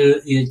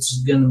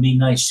it's going to be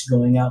nice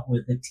going out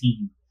with a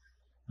team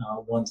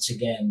once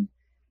again.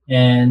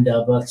 And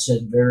Buck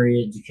said,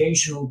 very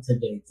educational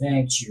today.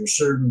 Thanks. You're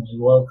certainly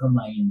welcome.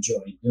 I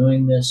enjoy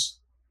doing this.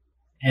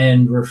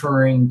 And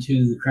referring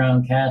to the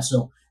Crown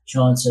Castle,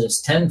 Sean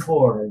says,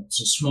 10-4.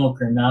 It's a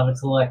smoker, not a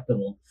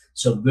collectible.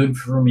 So good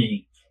for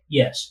me.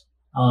 Yes,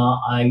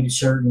 I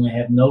certainly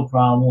have no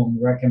problem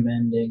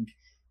recommending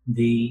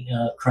the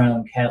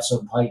Crown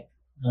Castle pipe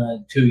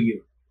to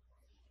you.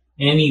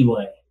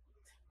 Anyway,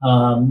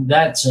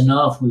 that's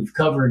enough. We've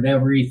covered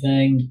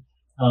everything.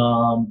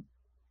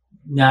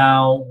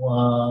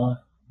 Now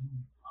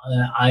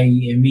I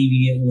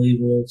immediately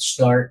will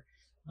start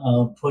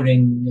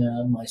putting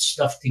my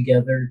stuff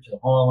together to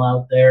haul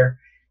out there.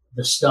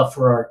 The stuff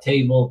for our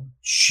table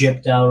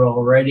shipped out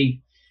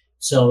already,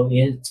 so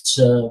it's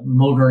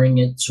motoring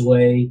its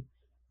way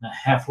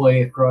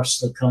halfway across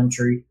the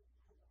country.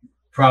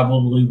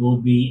 Probably will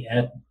be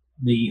at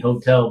the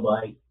hotel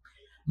by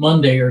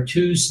Monday or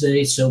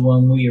Tuesday, so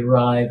when we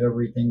arrive,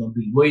 everything will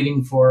be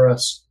waiting for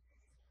us.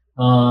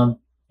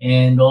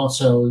 And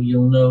also,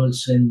 you'll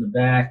notice in the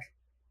back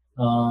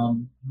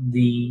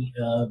the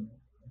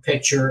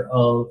picture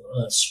of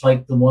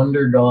Spike the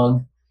Wonder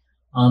Dog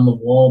on the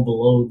wall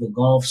below the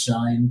golf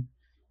sign.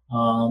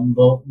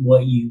 But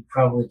what you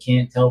probably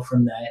can't tell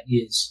from that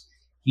is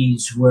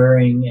he's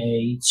wearing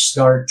a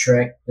Star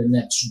Trek The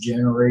Next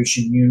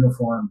Generation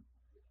uniform.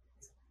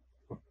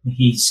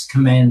 He's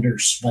Commander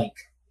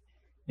Spike.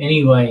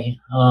 Anyway,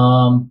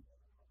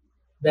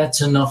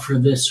 that's enough for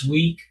this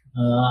week.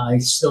 I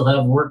still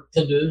have work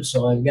to do,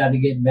 so I've got to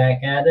get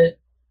back at it.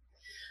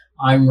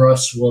 I'm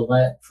Russ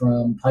Willett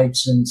from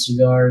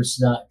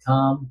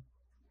pipesandcigars.com.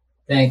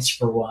 Thanks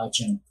for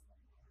watching.